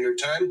 Eastern Standard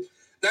Time.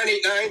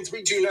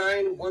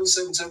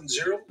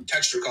 989-329-1770.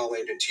 Text or call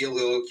Landon Teal.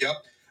 He'll hook you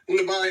up. I'm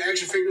going to buy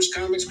action figures,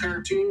 comics,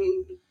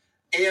 cartoon,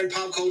 and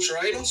pop culture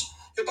items.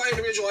 He'll buy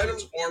individual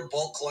items or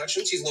bulk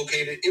collections. He's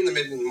located in the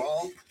Midland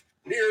Mall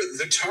near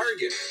the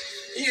Target.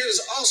 He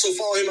is also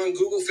follow him on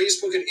Google,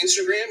 Facebook, and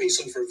Instagram. He's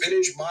looking for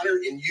vintage,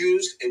 modern, and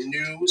used and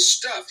new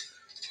stuff.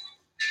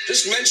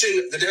 Just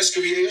mention the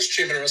SWAS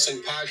Champion of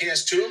Wrestling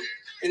podcast to him.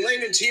 And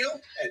Landon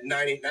Teal at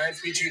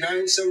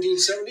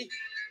 989-329-1770.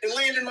 And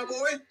Landon, my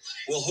boy,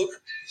 will hook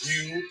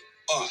you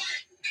up.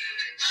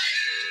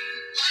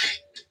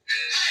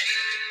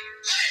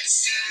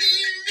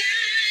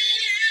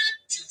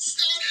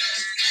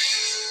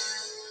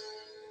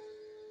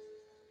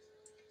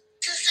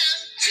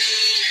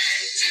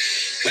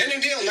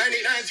 Landon Teal,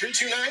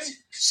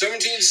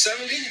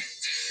 989-329-1770.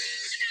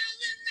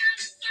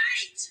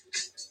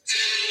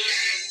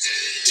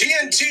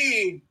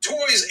 TNT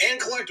Toys and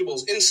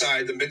Collectibles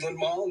inside the Midland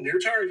Mall near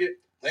Target.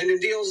 Landon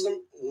Teal is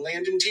the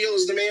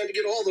man to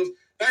get hold of.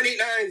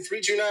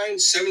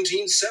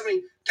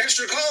 989-329-1770. Text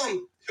or call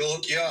him. He'll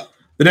hook you up.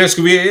 The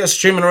SWAS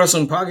Champion of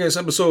Wrestling podcast,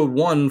 episode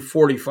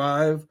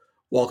 145.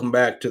 Welcome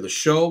back to the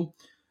show.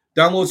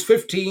 Downloads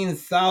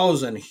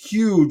 15,000.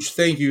 Huge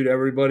thank you to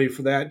everybody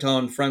for that,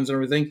 telling friends and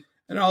everything.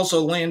 And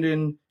also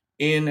Landon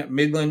in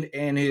Midland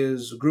and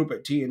his group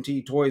at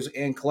TNT Toys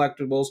and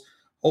Collectibles.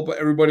 Hope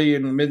everybody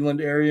in the Midland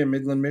area,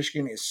 Midland,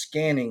 Michigan, is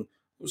scanning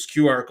those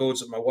QR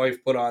codes that my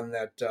wife put on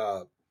that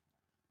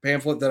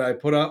pamphlet that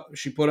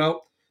she put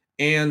out,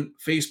 and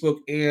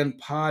Facebook and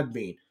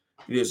Podbean.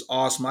 It is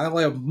awesome. I'll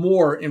have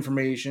more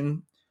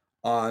information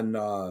on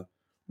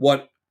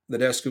what the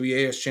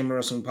SWAS Champion of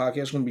Wrestling podcast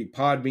is going to be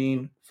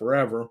Podbean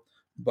forever,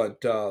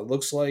 but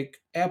looks like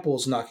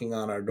Apple's knocking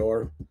on our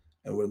door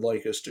and would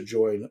like us to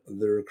join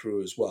their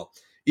crew as well.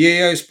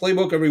 EAI's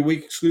Playbook every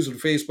week, exclusive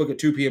to Facebook at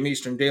 2 p.m.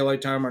 Eastern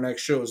Daylight Time. Our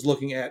next show is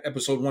looking at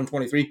episode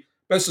 123,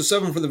 Best of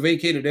 7 for the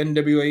vacated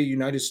NWA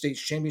United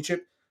States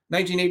Championship,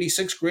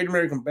 1986 Great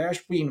American Bash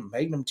between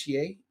Magnum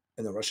TA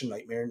and the Russian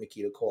Nightmare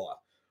Nikita Koloff.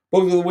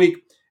 Book of the week,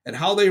 and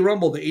how they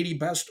rumbled the 80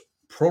 best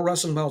pro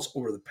wrestling belts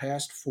over the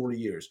past 40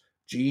 years.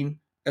 Gene,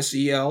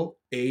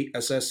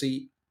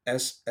 SELASSESSIE.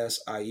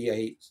 I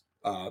hate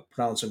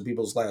pronouncing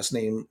people's last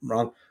name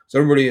wrong. So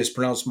everybody has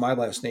pronounced my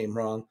last name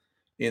wrong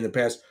in the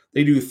past.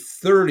 They do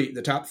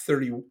the top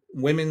 30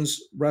 women's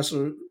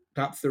wrestling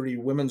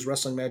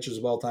matches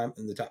of all time,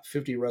 and the top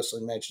 50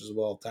 wrestling matches of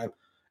all time.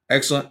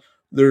 Excellent.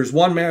 There's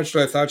one match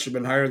that I thought should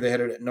have been higher. They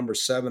had it at number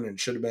 7 and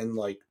should have been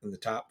like in the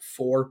top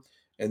 4.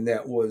 And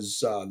that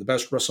was the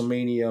best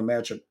WrestleMania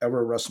match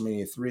ever,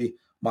 WrestleMania 3,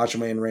 Macho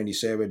Man Randy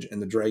Savage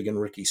and the Dragon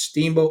Ricky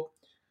Steamboat.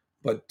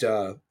 But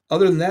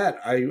other than that,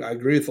 I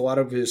agree with a lot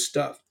of his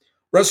stuff.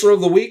 Wrestler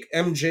of the Week,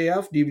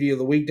 MJF. DVD of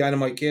the Week,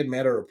 Dynamite Kid,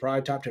 Matter of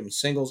Pride, top 10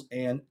 singles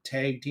and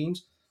tag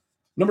teams.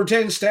 Number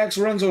 10, Stacks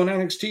Lorenzo and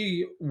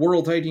NXT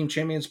World Tag Team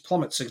Champions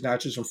plummet 6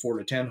 notches from 4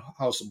 to 10.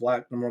 House of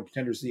Black, number 1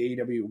 contenders, the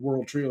AEW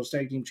World Trios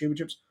Tag Team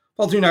Championships,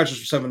 fall 2 notches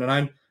from 7 to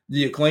 9.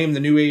 The Acclaim, the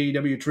new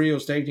AEW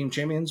Trios Tag Team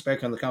Champions,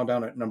 back on the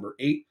countdown at number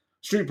 8.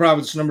 Street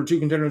Profits, number 2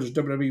 contenders,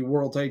 WWE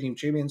World Tag Team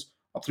Champions,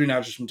 up 3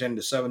 notches from 10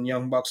 to 7.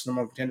 Young Bucks,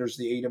 number 1 contenders,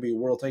 the AEW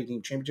World Tag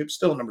Team Championships,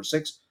 still at number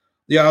 6.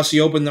 The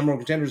Aussie Open, number 1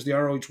 contenders, the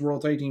ROH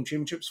World Tag Team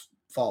Championships,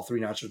 fall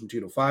 3 notches from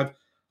 2 to 5.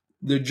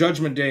 The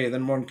Judgment Day,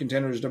 then 1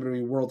 contenders,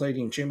 WWE World Tag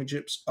Team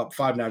Championships, up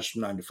 5 notches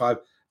from 9 to 5.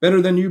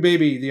 Better Than You,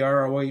 Baby, the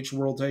ROH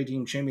World Tag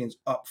Team Champions,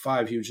 up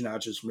 5 huge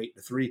notches from 8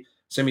 to 3.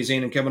 Sami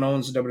Zayn and Kevin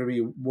Owens, the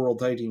WWE World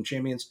Tag Team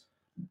Champions,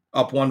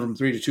 up 1 from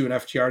 3 to 2. And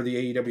FTR,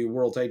 the AEW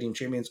World Tag Team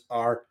Champions,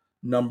 are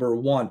number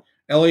 1.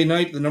 LA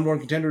Knight, the number 1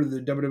 contender to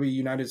the WWE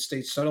United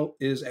States title,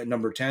 is at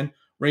number 10.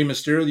 Rey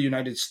Mysterio, the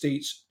United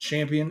States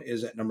Champion,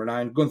 is at number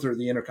 9. Gunther,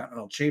 the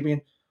Intercontinental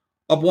Champion,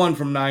 up 1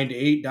 from 9 to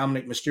 8.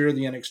 Dominic Mysterio,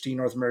 the NXT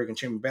North American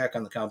Champion, back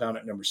on the countdown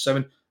at number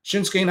 7.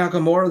 Shinsuke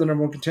Nakamura, the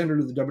number 1 contender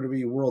to the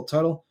WWE World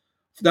title,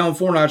 down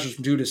 4 notches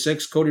from 2 to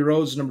 6. Cody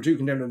Rhodes, the number 2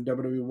 contender to the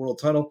WWE World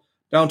title,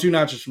 down 2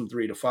 notches from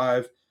 3 to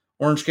 5.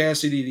 Orange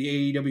Cassidy,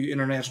 the AEW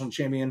International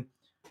Champion,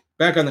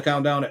 back on the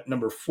countdown at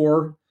number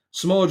 4.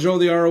 Samoa Joe,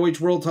 the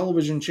ROH World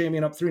Television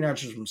Champion, up 3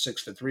 notches from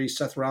 6 to 3.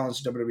 Seth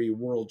Rollins, WWE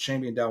World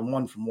Champion, down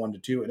 1 from 1 to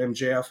 2. And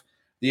MJF,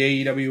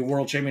 the AEW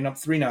World Champion, up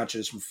 3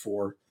 notches from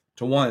 4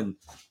 to 1.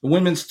 The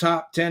women's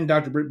top 10,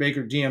 Dr. Britt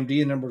Baker, DMD,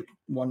 the number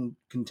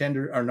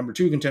 2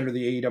 contender to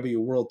the AEW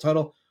World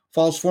title,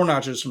 falls 4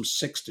 notches from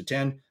 6 to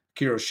 10.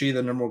 Kiro Shii,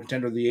 the number 1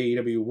 contender to the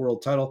AEW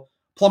World title,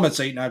 plummets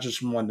 8 notches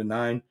from 1 to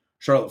 9.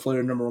 Charlotte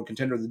Flair, number 1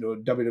 contender to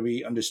the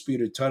WWE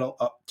Undisputed title,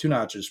 up 2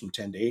 notches from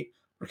 10 to 8.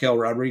 Raquel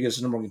Rodriguez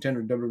is number one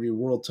contender to WWE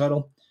World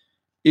title.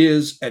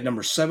 Is at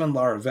number 7.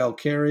 Lara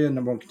Valkyria,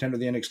 number one contender to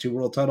the NXT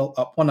World title,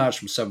 up one notch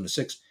from 7 to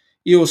 6.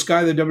 Io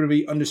Sky, the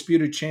WWE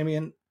Undisputed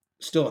Champion,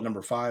 still at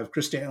number 5.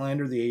 Chris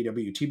Statlander, the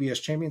AEW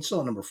TBS Champion, still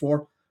at number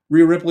 4.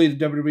 Rhea Ripley,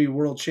 the WWE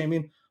World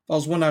Champion,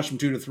 falls one notch from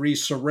 2 to 3.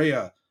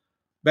 Saraya,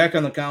 back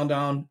on the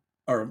countdown,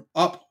 or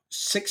up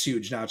 6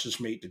 huge notches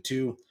from 8 to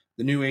 2.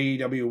 The new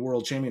AEW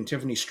World Champion,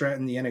 Tiffany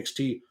Stratton, the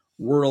NXT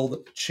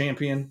World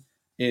Champion,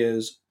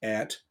 is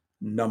at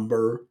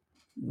number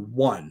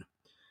 1.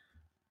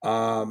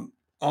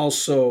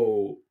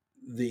 Also,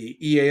 the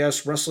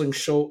EAS Wrestling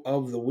Show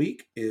of the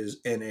Week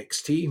is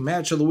NXT.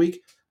 Match of the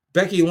Week,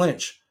 Becky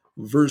Lynch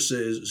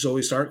versus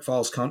Zoe Stark,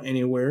 Falls Count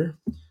Anywhere.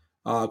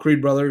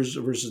 Creed Brothers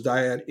versus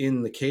Dyad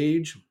in the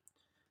Cage.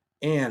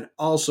 And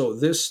also,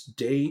 This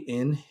Day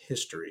in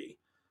History.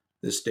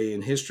 This Day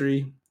in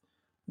History,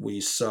 we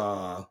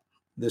saw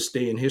This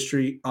Day in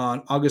History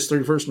on August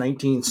 31st,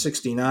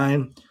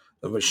 1969.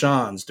 The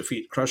Vachons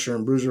defeat Crusher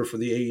and Bruiser for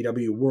the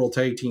AEW World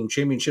Tag Team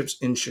Championships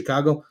in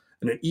Chicago.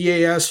 And an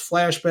EAS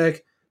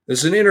flashback. This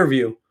is an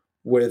interview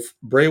with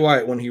Bray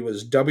Wyatt when he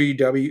was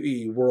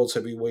WWE World's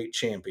Heavyweight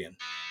Champion.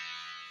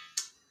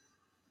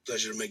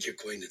 Pleasure to make your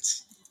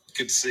acquaintance.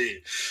 Good to see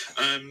you.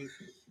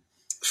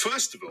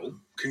 First of all,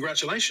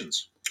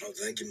 congratulations. Oh,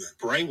 thank you, man.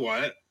 Bray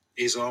Wyatt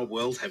is our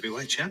World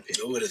Heavyweight Champion.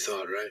 Who would have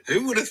thought, right?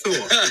 Who would have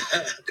thought?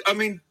 I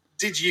mean,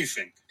 did you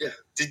think? Yeah.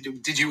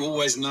 Did you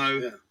always know?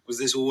 Yeah. Was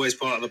this always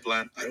part of the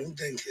plan? I don't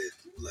think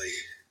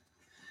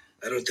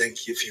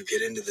if you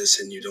get into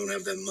this and you don't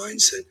have that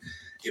mindset,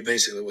 you're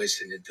basically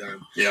wasting your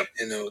time. Yeah.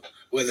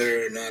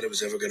 Whether or not it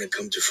was ever going to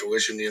come to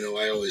fruition,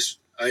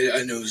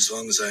 I knew as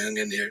long as I hung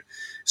in here,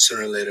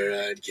 sooner or later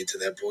I'd get to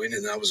that point,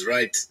 and I was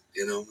right,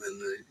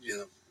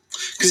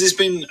 Because it's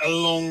been a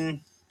long,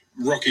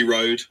 rocky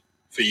road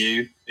for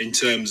you in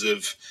terms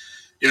of,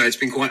 it's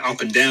been quite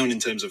up and down in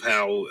terms of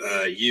how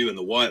you and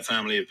the Wyatt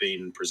family have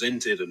been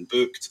presented and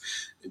booked.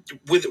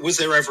 Was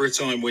there ever a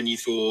time when you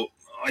thought,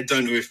 I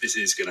don't know if this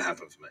is going to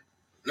happen for me?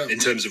 No. In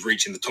terms of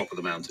reaching the top of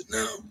the mountain?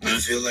 No. I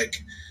feel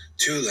like,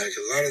 too, like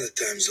a lot of the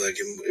times, like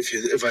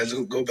if I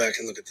go back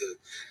and look at the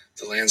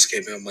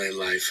landscape of my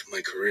life,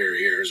 my career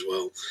here as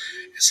well,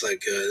 it's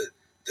like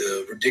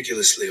the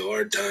ridiculously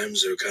hard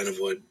times are kind of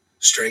what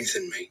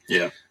strengthened me.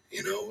 Yeah.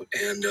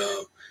 And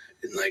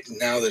like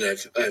now that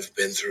I've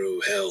been through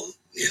hell,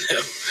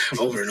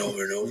 over and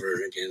over and over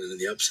again, and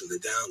the ups and the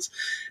downs,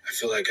 I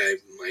feel like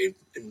my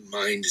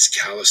mind is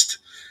calloused.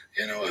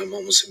 I'm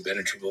almost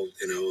impenetrable.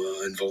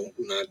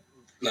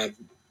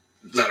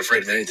 Not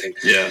afraid of anything.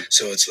 Yeah.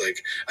 So it's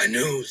like I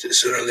knew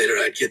sooner or later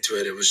I'd get to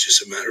it. It was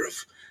just a matter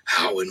of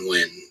how and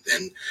when.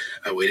 And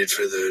I waited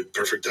for the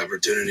perfect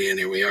opportunity, and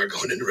here we are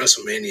going into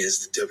WrestleMania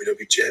as the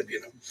WWE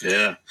champion.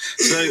 Yeah.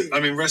 So I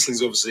mean,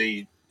 wrestling's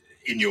obviously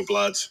in your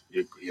blood.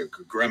 Your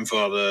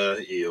grandfather,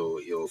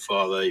 your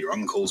father, your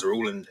uncles are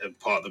all in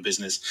part of the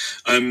business.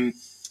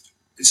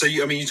 So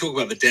you talk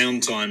about the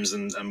down times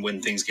and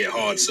when things get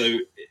hard. So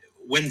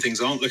when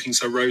things aren't looking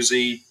so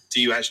rosy, do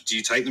you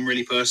take them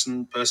really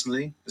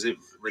personally? Is it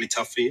really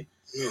tough for you?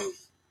 No,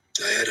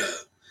 I had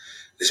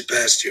this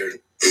past year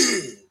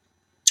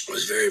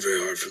was very,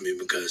 very hard for me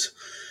because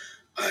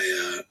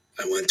I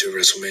went to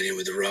WrestleMania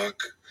with The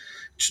Rock,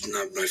 which is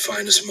not my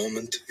finest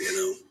moment,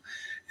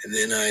 and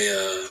then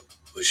I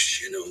was,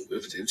 it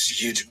was a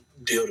huge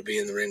deal to be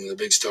in the ring with a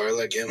big star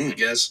like him, I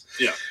guess.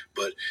 Yeah.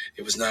 But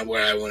it was not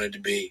where I wanted to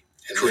be.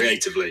 And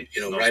creatively.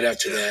 Then, right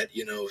after that,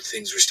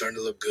 things were starting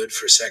to look good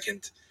for a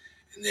second.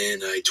 And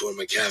then I tore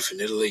my calf in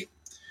Italy.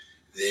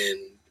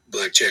 Then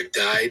Blackjack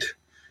died.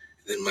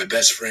 Then my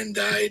best friend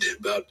died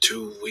about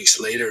 2 weeks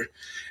later.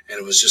 And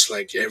it was just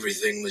like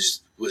everything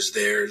was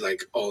there,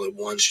 like all at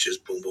once,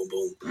 just boom, boom,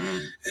 boom.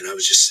 And I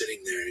was just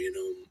sitting there, in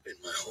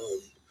my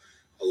home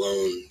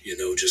alone,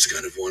 just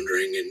kind of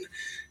wondering, and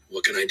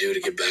what can I do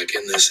to get back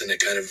in this? And it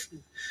kind of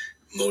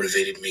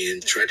motivated me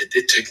and tried to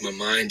take my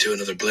mind to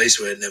another place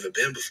where I'd never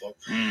been before.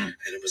 And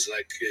it was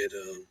like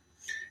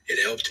it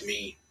helped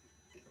me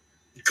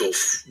go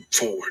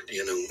forward,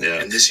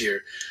 Yeah. And this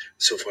year,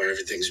 so far,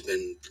 everything's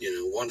been,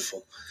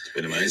 wonderful. It's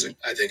been amazing.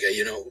 And I think,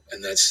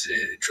 and that's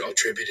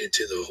attributed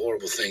to the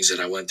horrible things that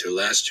I went through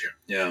last year.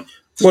 Yeah.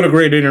 What a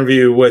great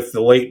interview with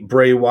the late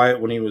Bray Wyatt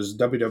when he was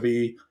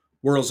WWE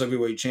World's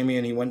Heavyweight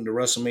Champion. He went into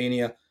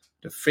WrestleMania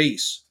to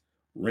face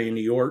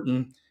Randy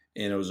Orton,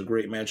 and it was a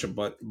great matchup,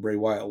 but Bray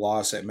Wyatt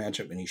lost that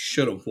matchup, and he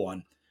should have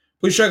won.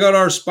 Please check out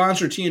our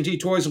sponsor, TNT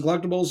Toys and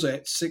Collectibles,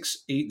 at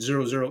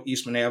 6800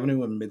 Eastman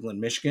Avenue in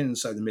Midland, Michigan,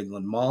 inside the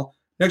Midland Mall.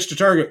 Next to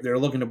Target, they're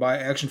looking to buy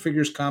action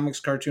figures, comics,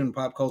 cartoon, and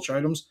pop culture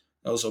items.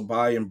 They also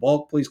buy in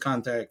bulk. Please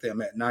contact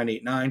them at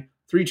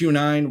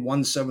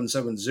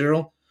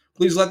 989-329-1770.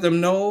 Please let them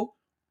know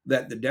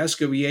that the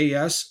Desk of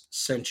EAS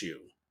sent you.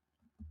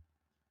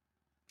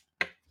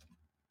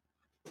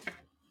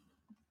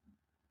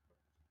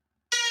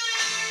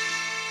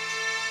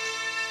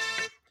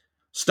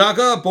 Stock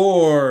up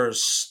or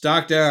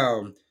stock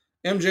down.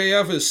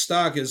 MJF's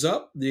stock is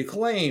up. The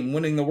Acclaim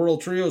winning the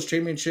World Trios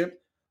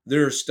Championship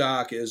their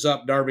stock is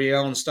up. Darby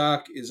Allin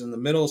stock is in the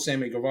middle.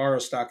 Sammy Guevara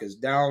stock is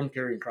down.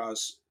 Karrion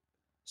Kross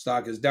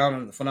stock is down.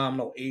 And the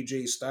phenomenal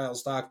AJ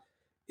Styles stock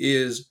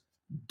is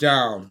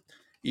down.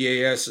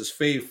 EAS is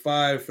fave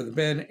 5 for the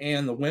men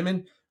and the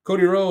women.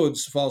 Cody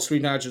Rhodes falls 3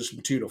 notches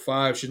from 2 to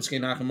 5. Shinsuke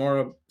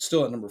Nakamura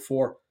still at number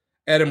 4.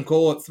 Adam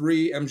Cole at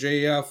 3.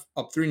 MJF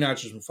up 3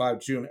 notches from 5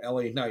 to 2. And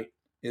LA Knight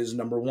is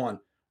number 1.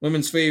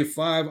 Women's fave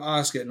 5.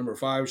 Asuka at number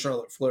 5.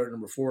 Charlotte Flair at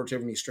number 4.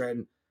 Tiffany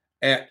Stratton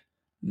at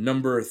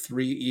number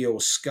 3. Io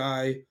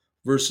Sky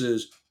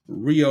versus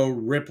Rhea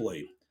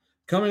Ripley.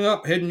 Coming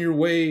up, heading your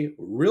way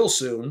real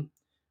soon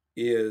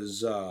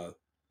is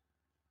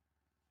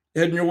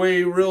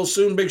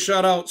big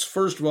shout outs,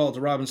 first of all,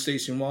 to Robin,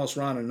 Stacey, and Wallace,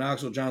 Ron in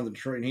Knoxville, Jonathan,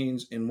 Detroit,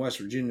 Haynes in West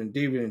Virginia, and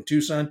David in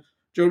Tucson,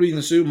 Jody and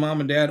the Sioux, Mom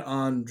and Dad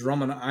on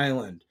Drummond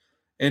Island.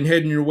 And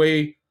heading your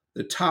way,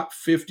 the top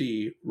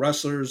 50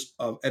 wrestlers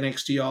of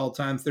NXT all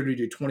time, 30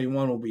 to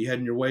 21, will be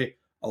heading your way,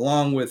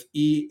 along with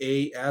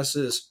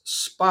EAS's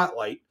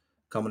Spotlight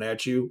coming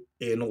at you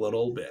in a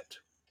little bit.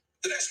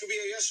 The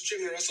NSWBAS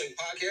Achievement Wrestling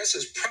Podcast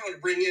is proud to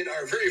bring in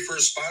our very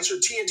first sponsor,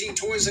 TNT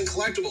Toys and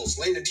Collectibles.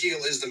 Landon Teal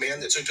is the man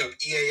that took up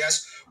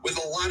EAS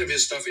with a lot of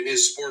his stuff in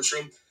his sports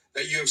room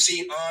that you have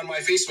seen on my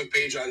Facebook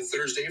page on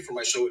Thursday for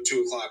my show at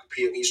 2 o'clock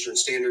p.m. Eastern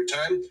Standard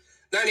Time.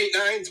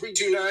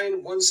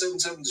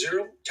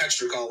 989-329-1770.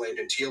 Text or call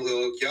Landon Teal.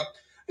 He'll hook you up.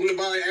 I'm going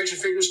to buy action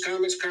figures,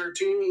 comics,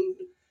 cartoon,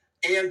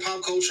 and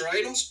pop culture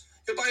items.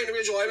 He'll buy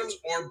individual items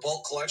or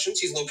bulk collections.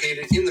 He's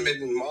located in the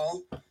Midland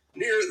Mall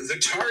near the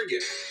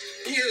Target.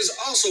 He is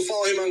also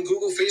follow him on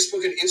Google,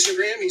 Facebook, and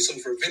Instagram. He's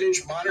looking for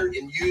vintage, modern,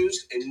 and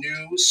used and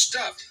new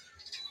stuff.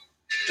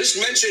 Just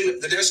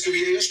mention the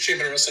NSWBAS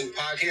Champion Wrestling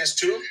Podcast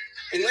to him.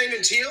 And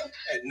Landon Teal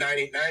at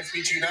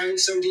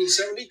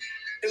 989-329-1770.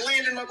 And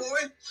Landon, my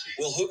boy,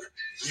 will hook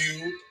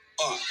you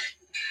up.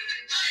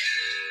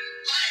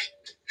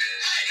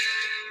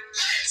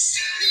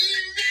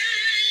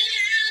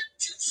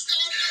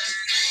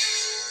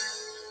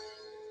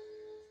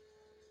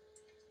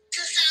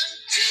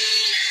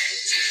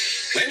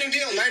 Landon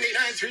Deal,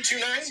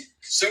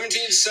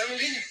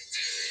 989-329-1770.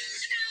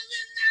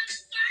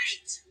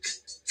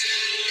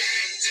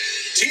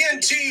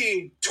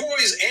 TNT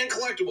Toys and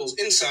Collectibles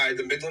inside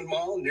the Midland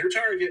Mall near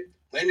Target.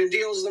 Landon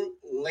Teal is the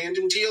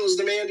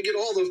man to get a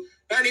hold of.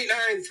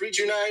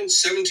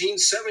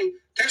 989-329-1770.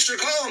 Text or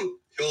call him.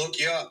 He'll hook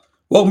you up.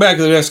 Welcome back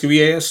to the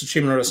NSWBAS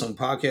Achievement Wrestling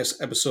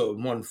Podcast, episode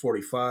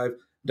 145.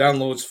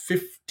 Downloads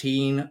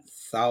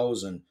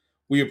 15,000.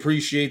 We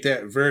appreciate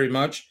that very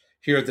much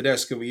here at the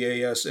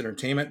NSWBAS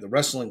Entertainment, the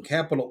wrestling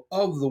capital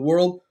of the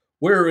world,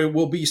 where it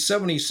will be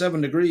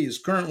 77 degrees.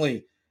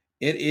 Currently,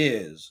 it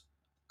is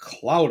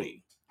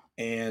cloudy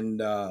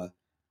and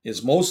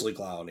it's mostly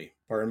cloudy.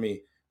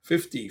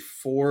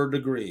 54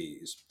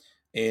 degrees.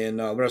 And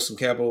the wrestling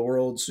capital of the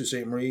world, Sault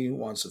Ste. Marie,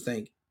 wants to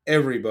thank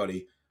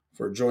everybody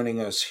for joining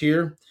us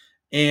here.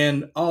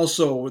 And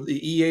also with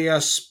the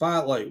EAS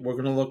Spotlight, we're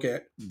going to look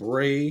at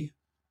Bray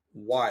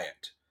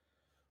Wyatt.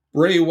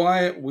 Bray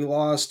Wyatt, we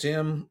lost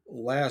him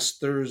last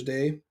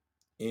Thursday,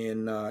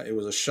 and it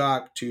was a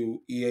shock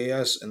to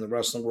EAS and the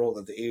wrestling world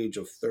at the age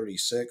of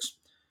 36.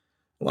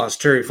 We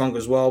lost Terry Funk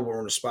as well, but we're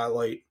going to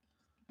spotlight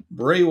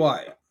Bray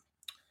Wyatt.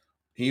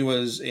 He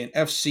was in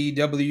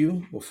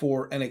FCW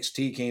before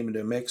NXT came into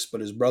the mix,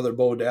 but his brother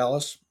Bo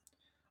Dallas,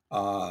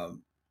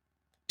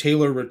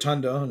 Taylor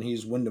Rotunda, and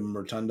he's Wyndham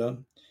Rotunda,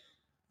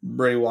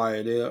 Bray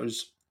Wyatt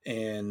is,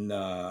 and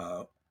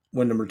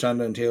Wyndham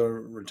Rotunda and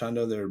Taylor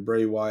Rotunda, they're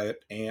Bray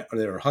Wyatt, and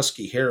they're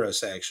Husky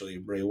Harris, actually.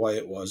 Bray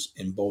Wyatt was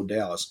in Bo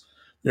Dallas.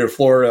 They're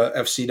Florida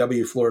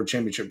FCW, Florida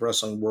Championship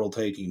Wrestling World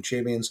Tag Team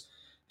Champions.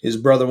 His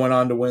brother went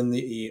on to win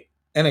the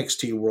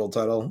NXT World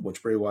title,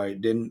 which Bray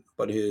Wyatt didn't,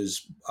 but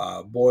his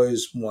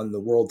boys won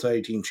the World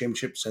Tag Team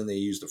Championships, and they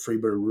used the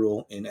Freebird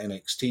rule in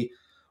NXT.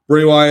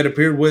 Bray Wyatt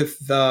appeared with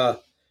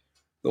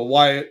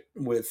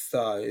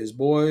his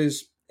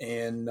boys,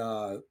 and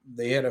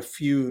they had a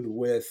feud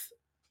with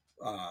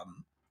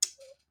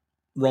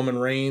Roman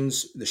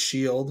Reigns, The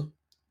Shield,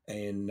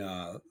 and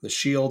The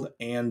Shield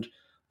and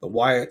the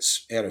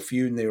Wyatts had a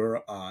feud, and they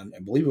were on, I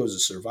believe it was a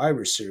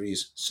Survivor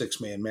Series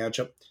 6-man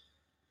matchup.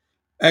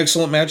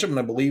 Excellent matchup, and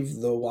I believe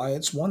the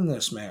Wyatts won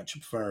this match,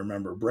 if I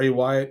remember. Bray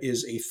Wyatt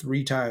is a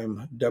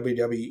 3-time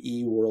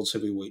WWE World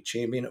Heavyweight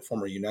Champion, a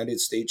former United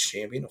States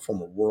Champion, a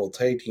former World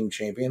Tag Team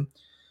Champion,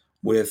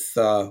 with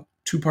 2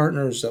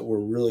 partners that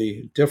were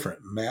really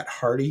different, Matt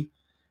Hardy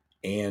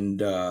and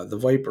the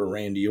Viper,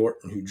 Randy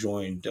Orton, who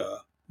joined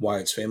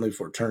Wyatt's family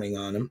for turning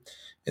on him.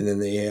 And then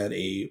they had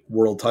a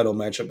world title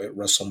matchup at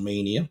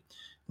WrestleMania,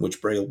 which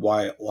Bray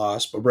Wyatt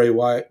lost. But Bray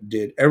Wyatt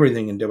did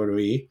everything in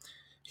WWE.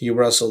 He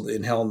wrestled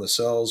in Hell in the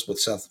Cells with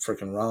Seth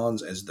frickin'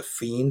 Rollins as The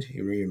Fiend. He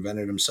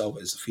reinvented himself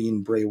as The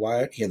Fiend, Bray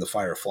Wyatt. He had the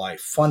Firefly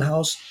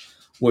Funhouse,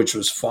 which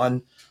was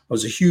fun.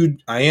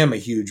 I am a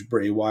huge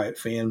Bray Wyatt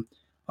fan.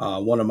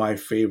 One of my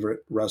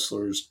favorite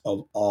wrestlers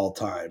of all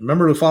time.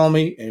 Remember to follow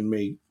me, and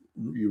may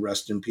you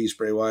rest in peace,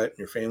 Bray Wyatt and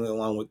your family,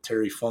 along with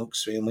Terry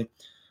Funk's family.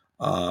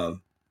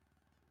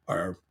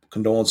 Our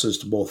condolences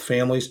to both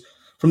families.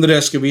 From the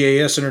desk of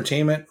EAS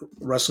Entertainment,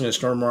 Wrestling a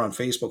Storm, on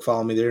Facebook.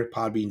 Follow me there.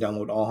 Podbean,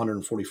 download all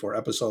 144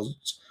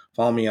 episodes.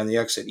 Follow me on the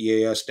X at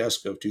EAS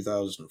Desk of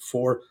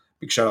 2004.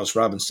 Big shout outs to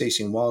Robin,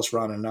 Stacy, and Wallace,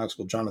 Ron and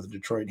Knoxville, Jonathan,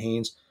 Detroit,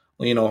 Haynes,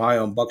 Lee in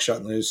Ohio, and Buckshot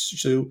and Liz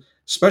Sue,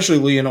 especially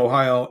Lee in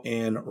Ohio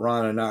and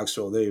Ron and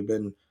Knoxville.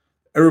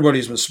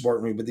 Everybody's been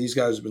supporting me, but these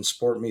guys have been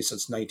supporting me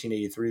since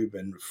 1983. We've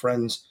been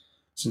friends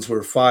since we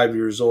were 5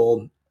 years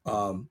old.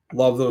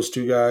 Love those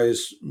two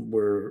guys.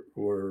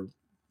 We're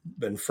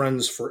been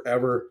friends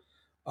forever.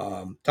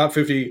 Top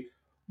 50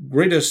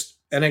 greatest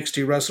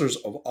NXT wrestlers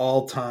of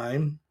all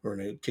time. We're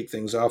going to kick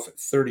things off at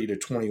 30 to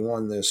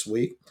 21 this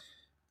week.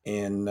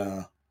 And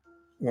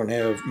we're going to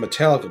have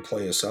Metallica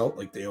play us out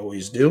like they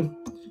always do.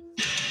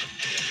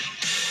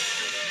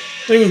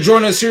 You can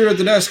join us here at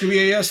the desk of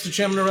EAS, the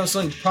Champion of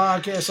Wrestling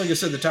podcast. Like I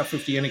said, the top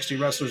 50 NXT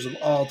wrestlers of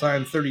all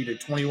time, 30 to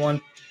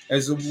 21.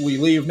 As we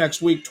leave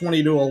next week,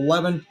 20 to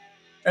 11.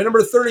 At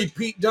number 30,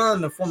 Pete Dunne,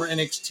 the former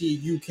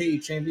NXT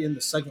UK champion, the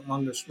second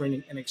longest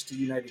reigning NXT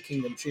United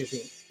Kingdom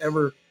champion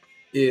ever,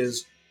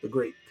 is the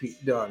great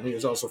Pete Dunne. He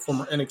is also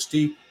former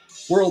NXT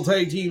World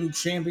Tag Team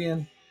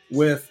champion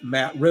with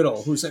Matt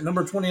Riddle, who's at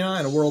number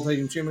 29, a World Tag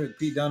Team champion with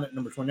Pete Dunne at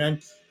number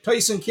 29.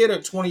 Tyson Kidd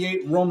at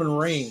 28, Roman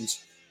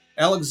Reigns.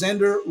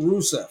 Alexander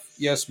Rusev.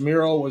 Yes,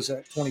 Miro was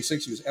at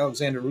 26. He was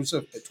Alexander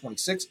Rusev at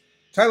 26.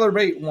 Tyler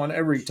Bate won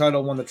every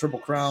title, won the Triple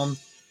Crown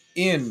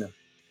in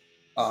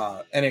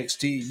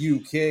NXT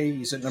UK.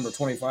 He's at number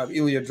 25.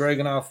 Ilya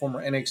Dragunov,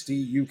 former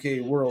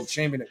NXT UK World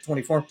Champion at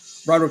 24.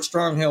 Roderick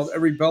Strong held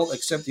every belt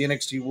except the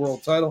NXT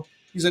World title.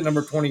 He's at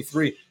number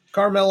 23.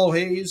 Carmelo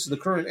Hayes, the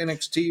current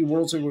NXT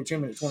World Heavyweight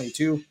Champion at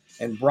 22.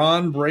 And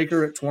Braun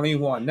Breaker at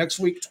 21. Next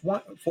week,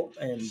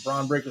 and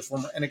Braun Breaker's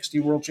former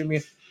NXT World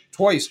Champion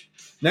twice.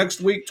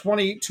 Next week,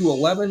 20 to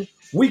 11.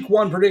 Week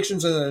 1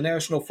 predictions in the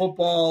National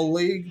Football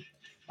League.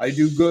 I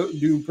do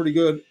pretty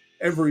good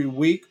every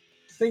week.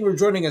 Thank you for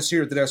joining us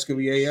here at the desk of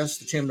EAS,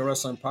 the Champion of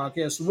Wrestling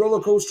podcast, the roller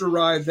coaster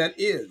ride that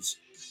is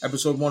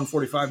episode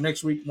 145.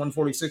 Next week,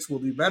 146 will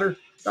do better.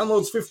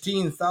 Downloads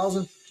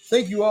 15,000.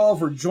 Thank you all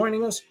for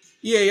joining us.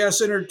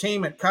 EAS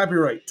Entertainment,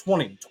 copyright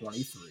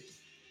 2023.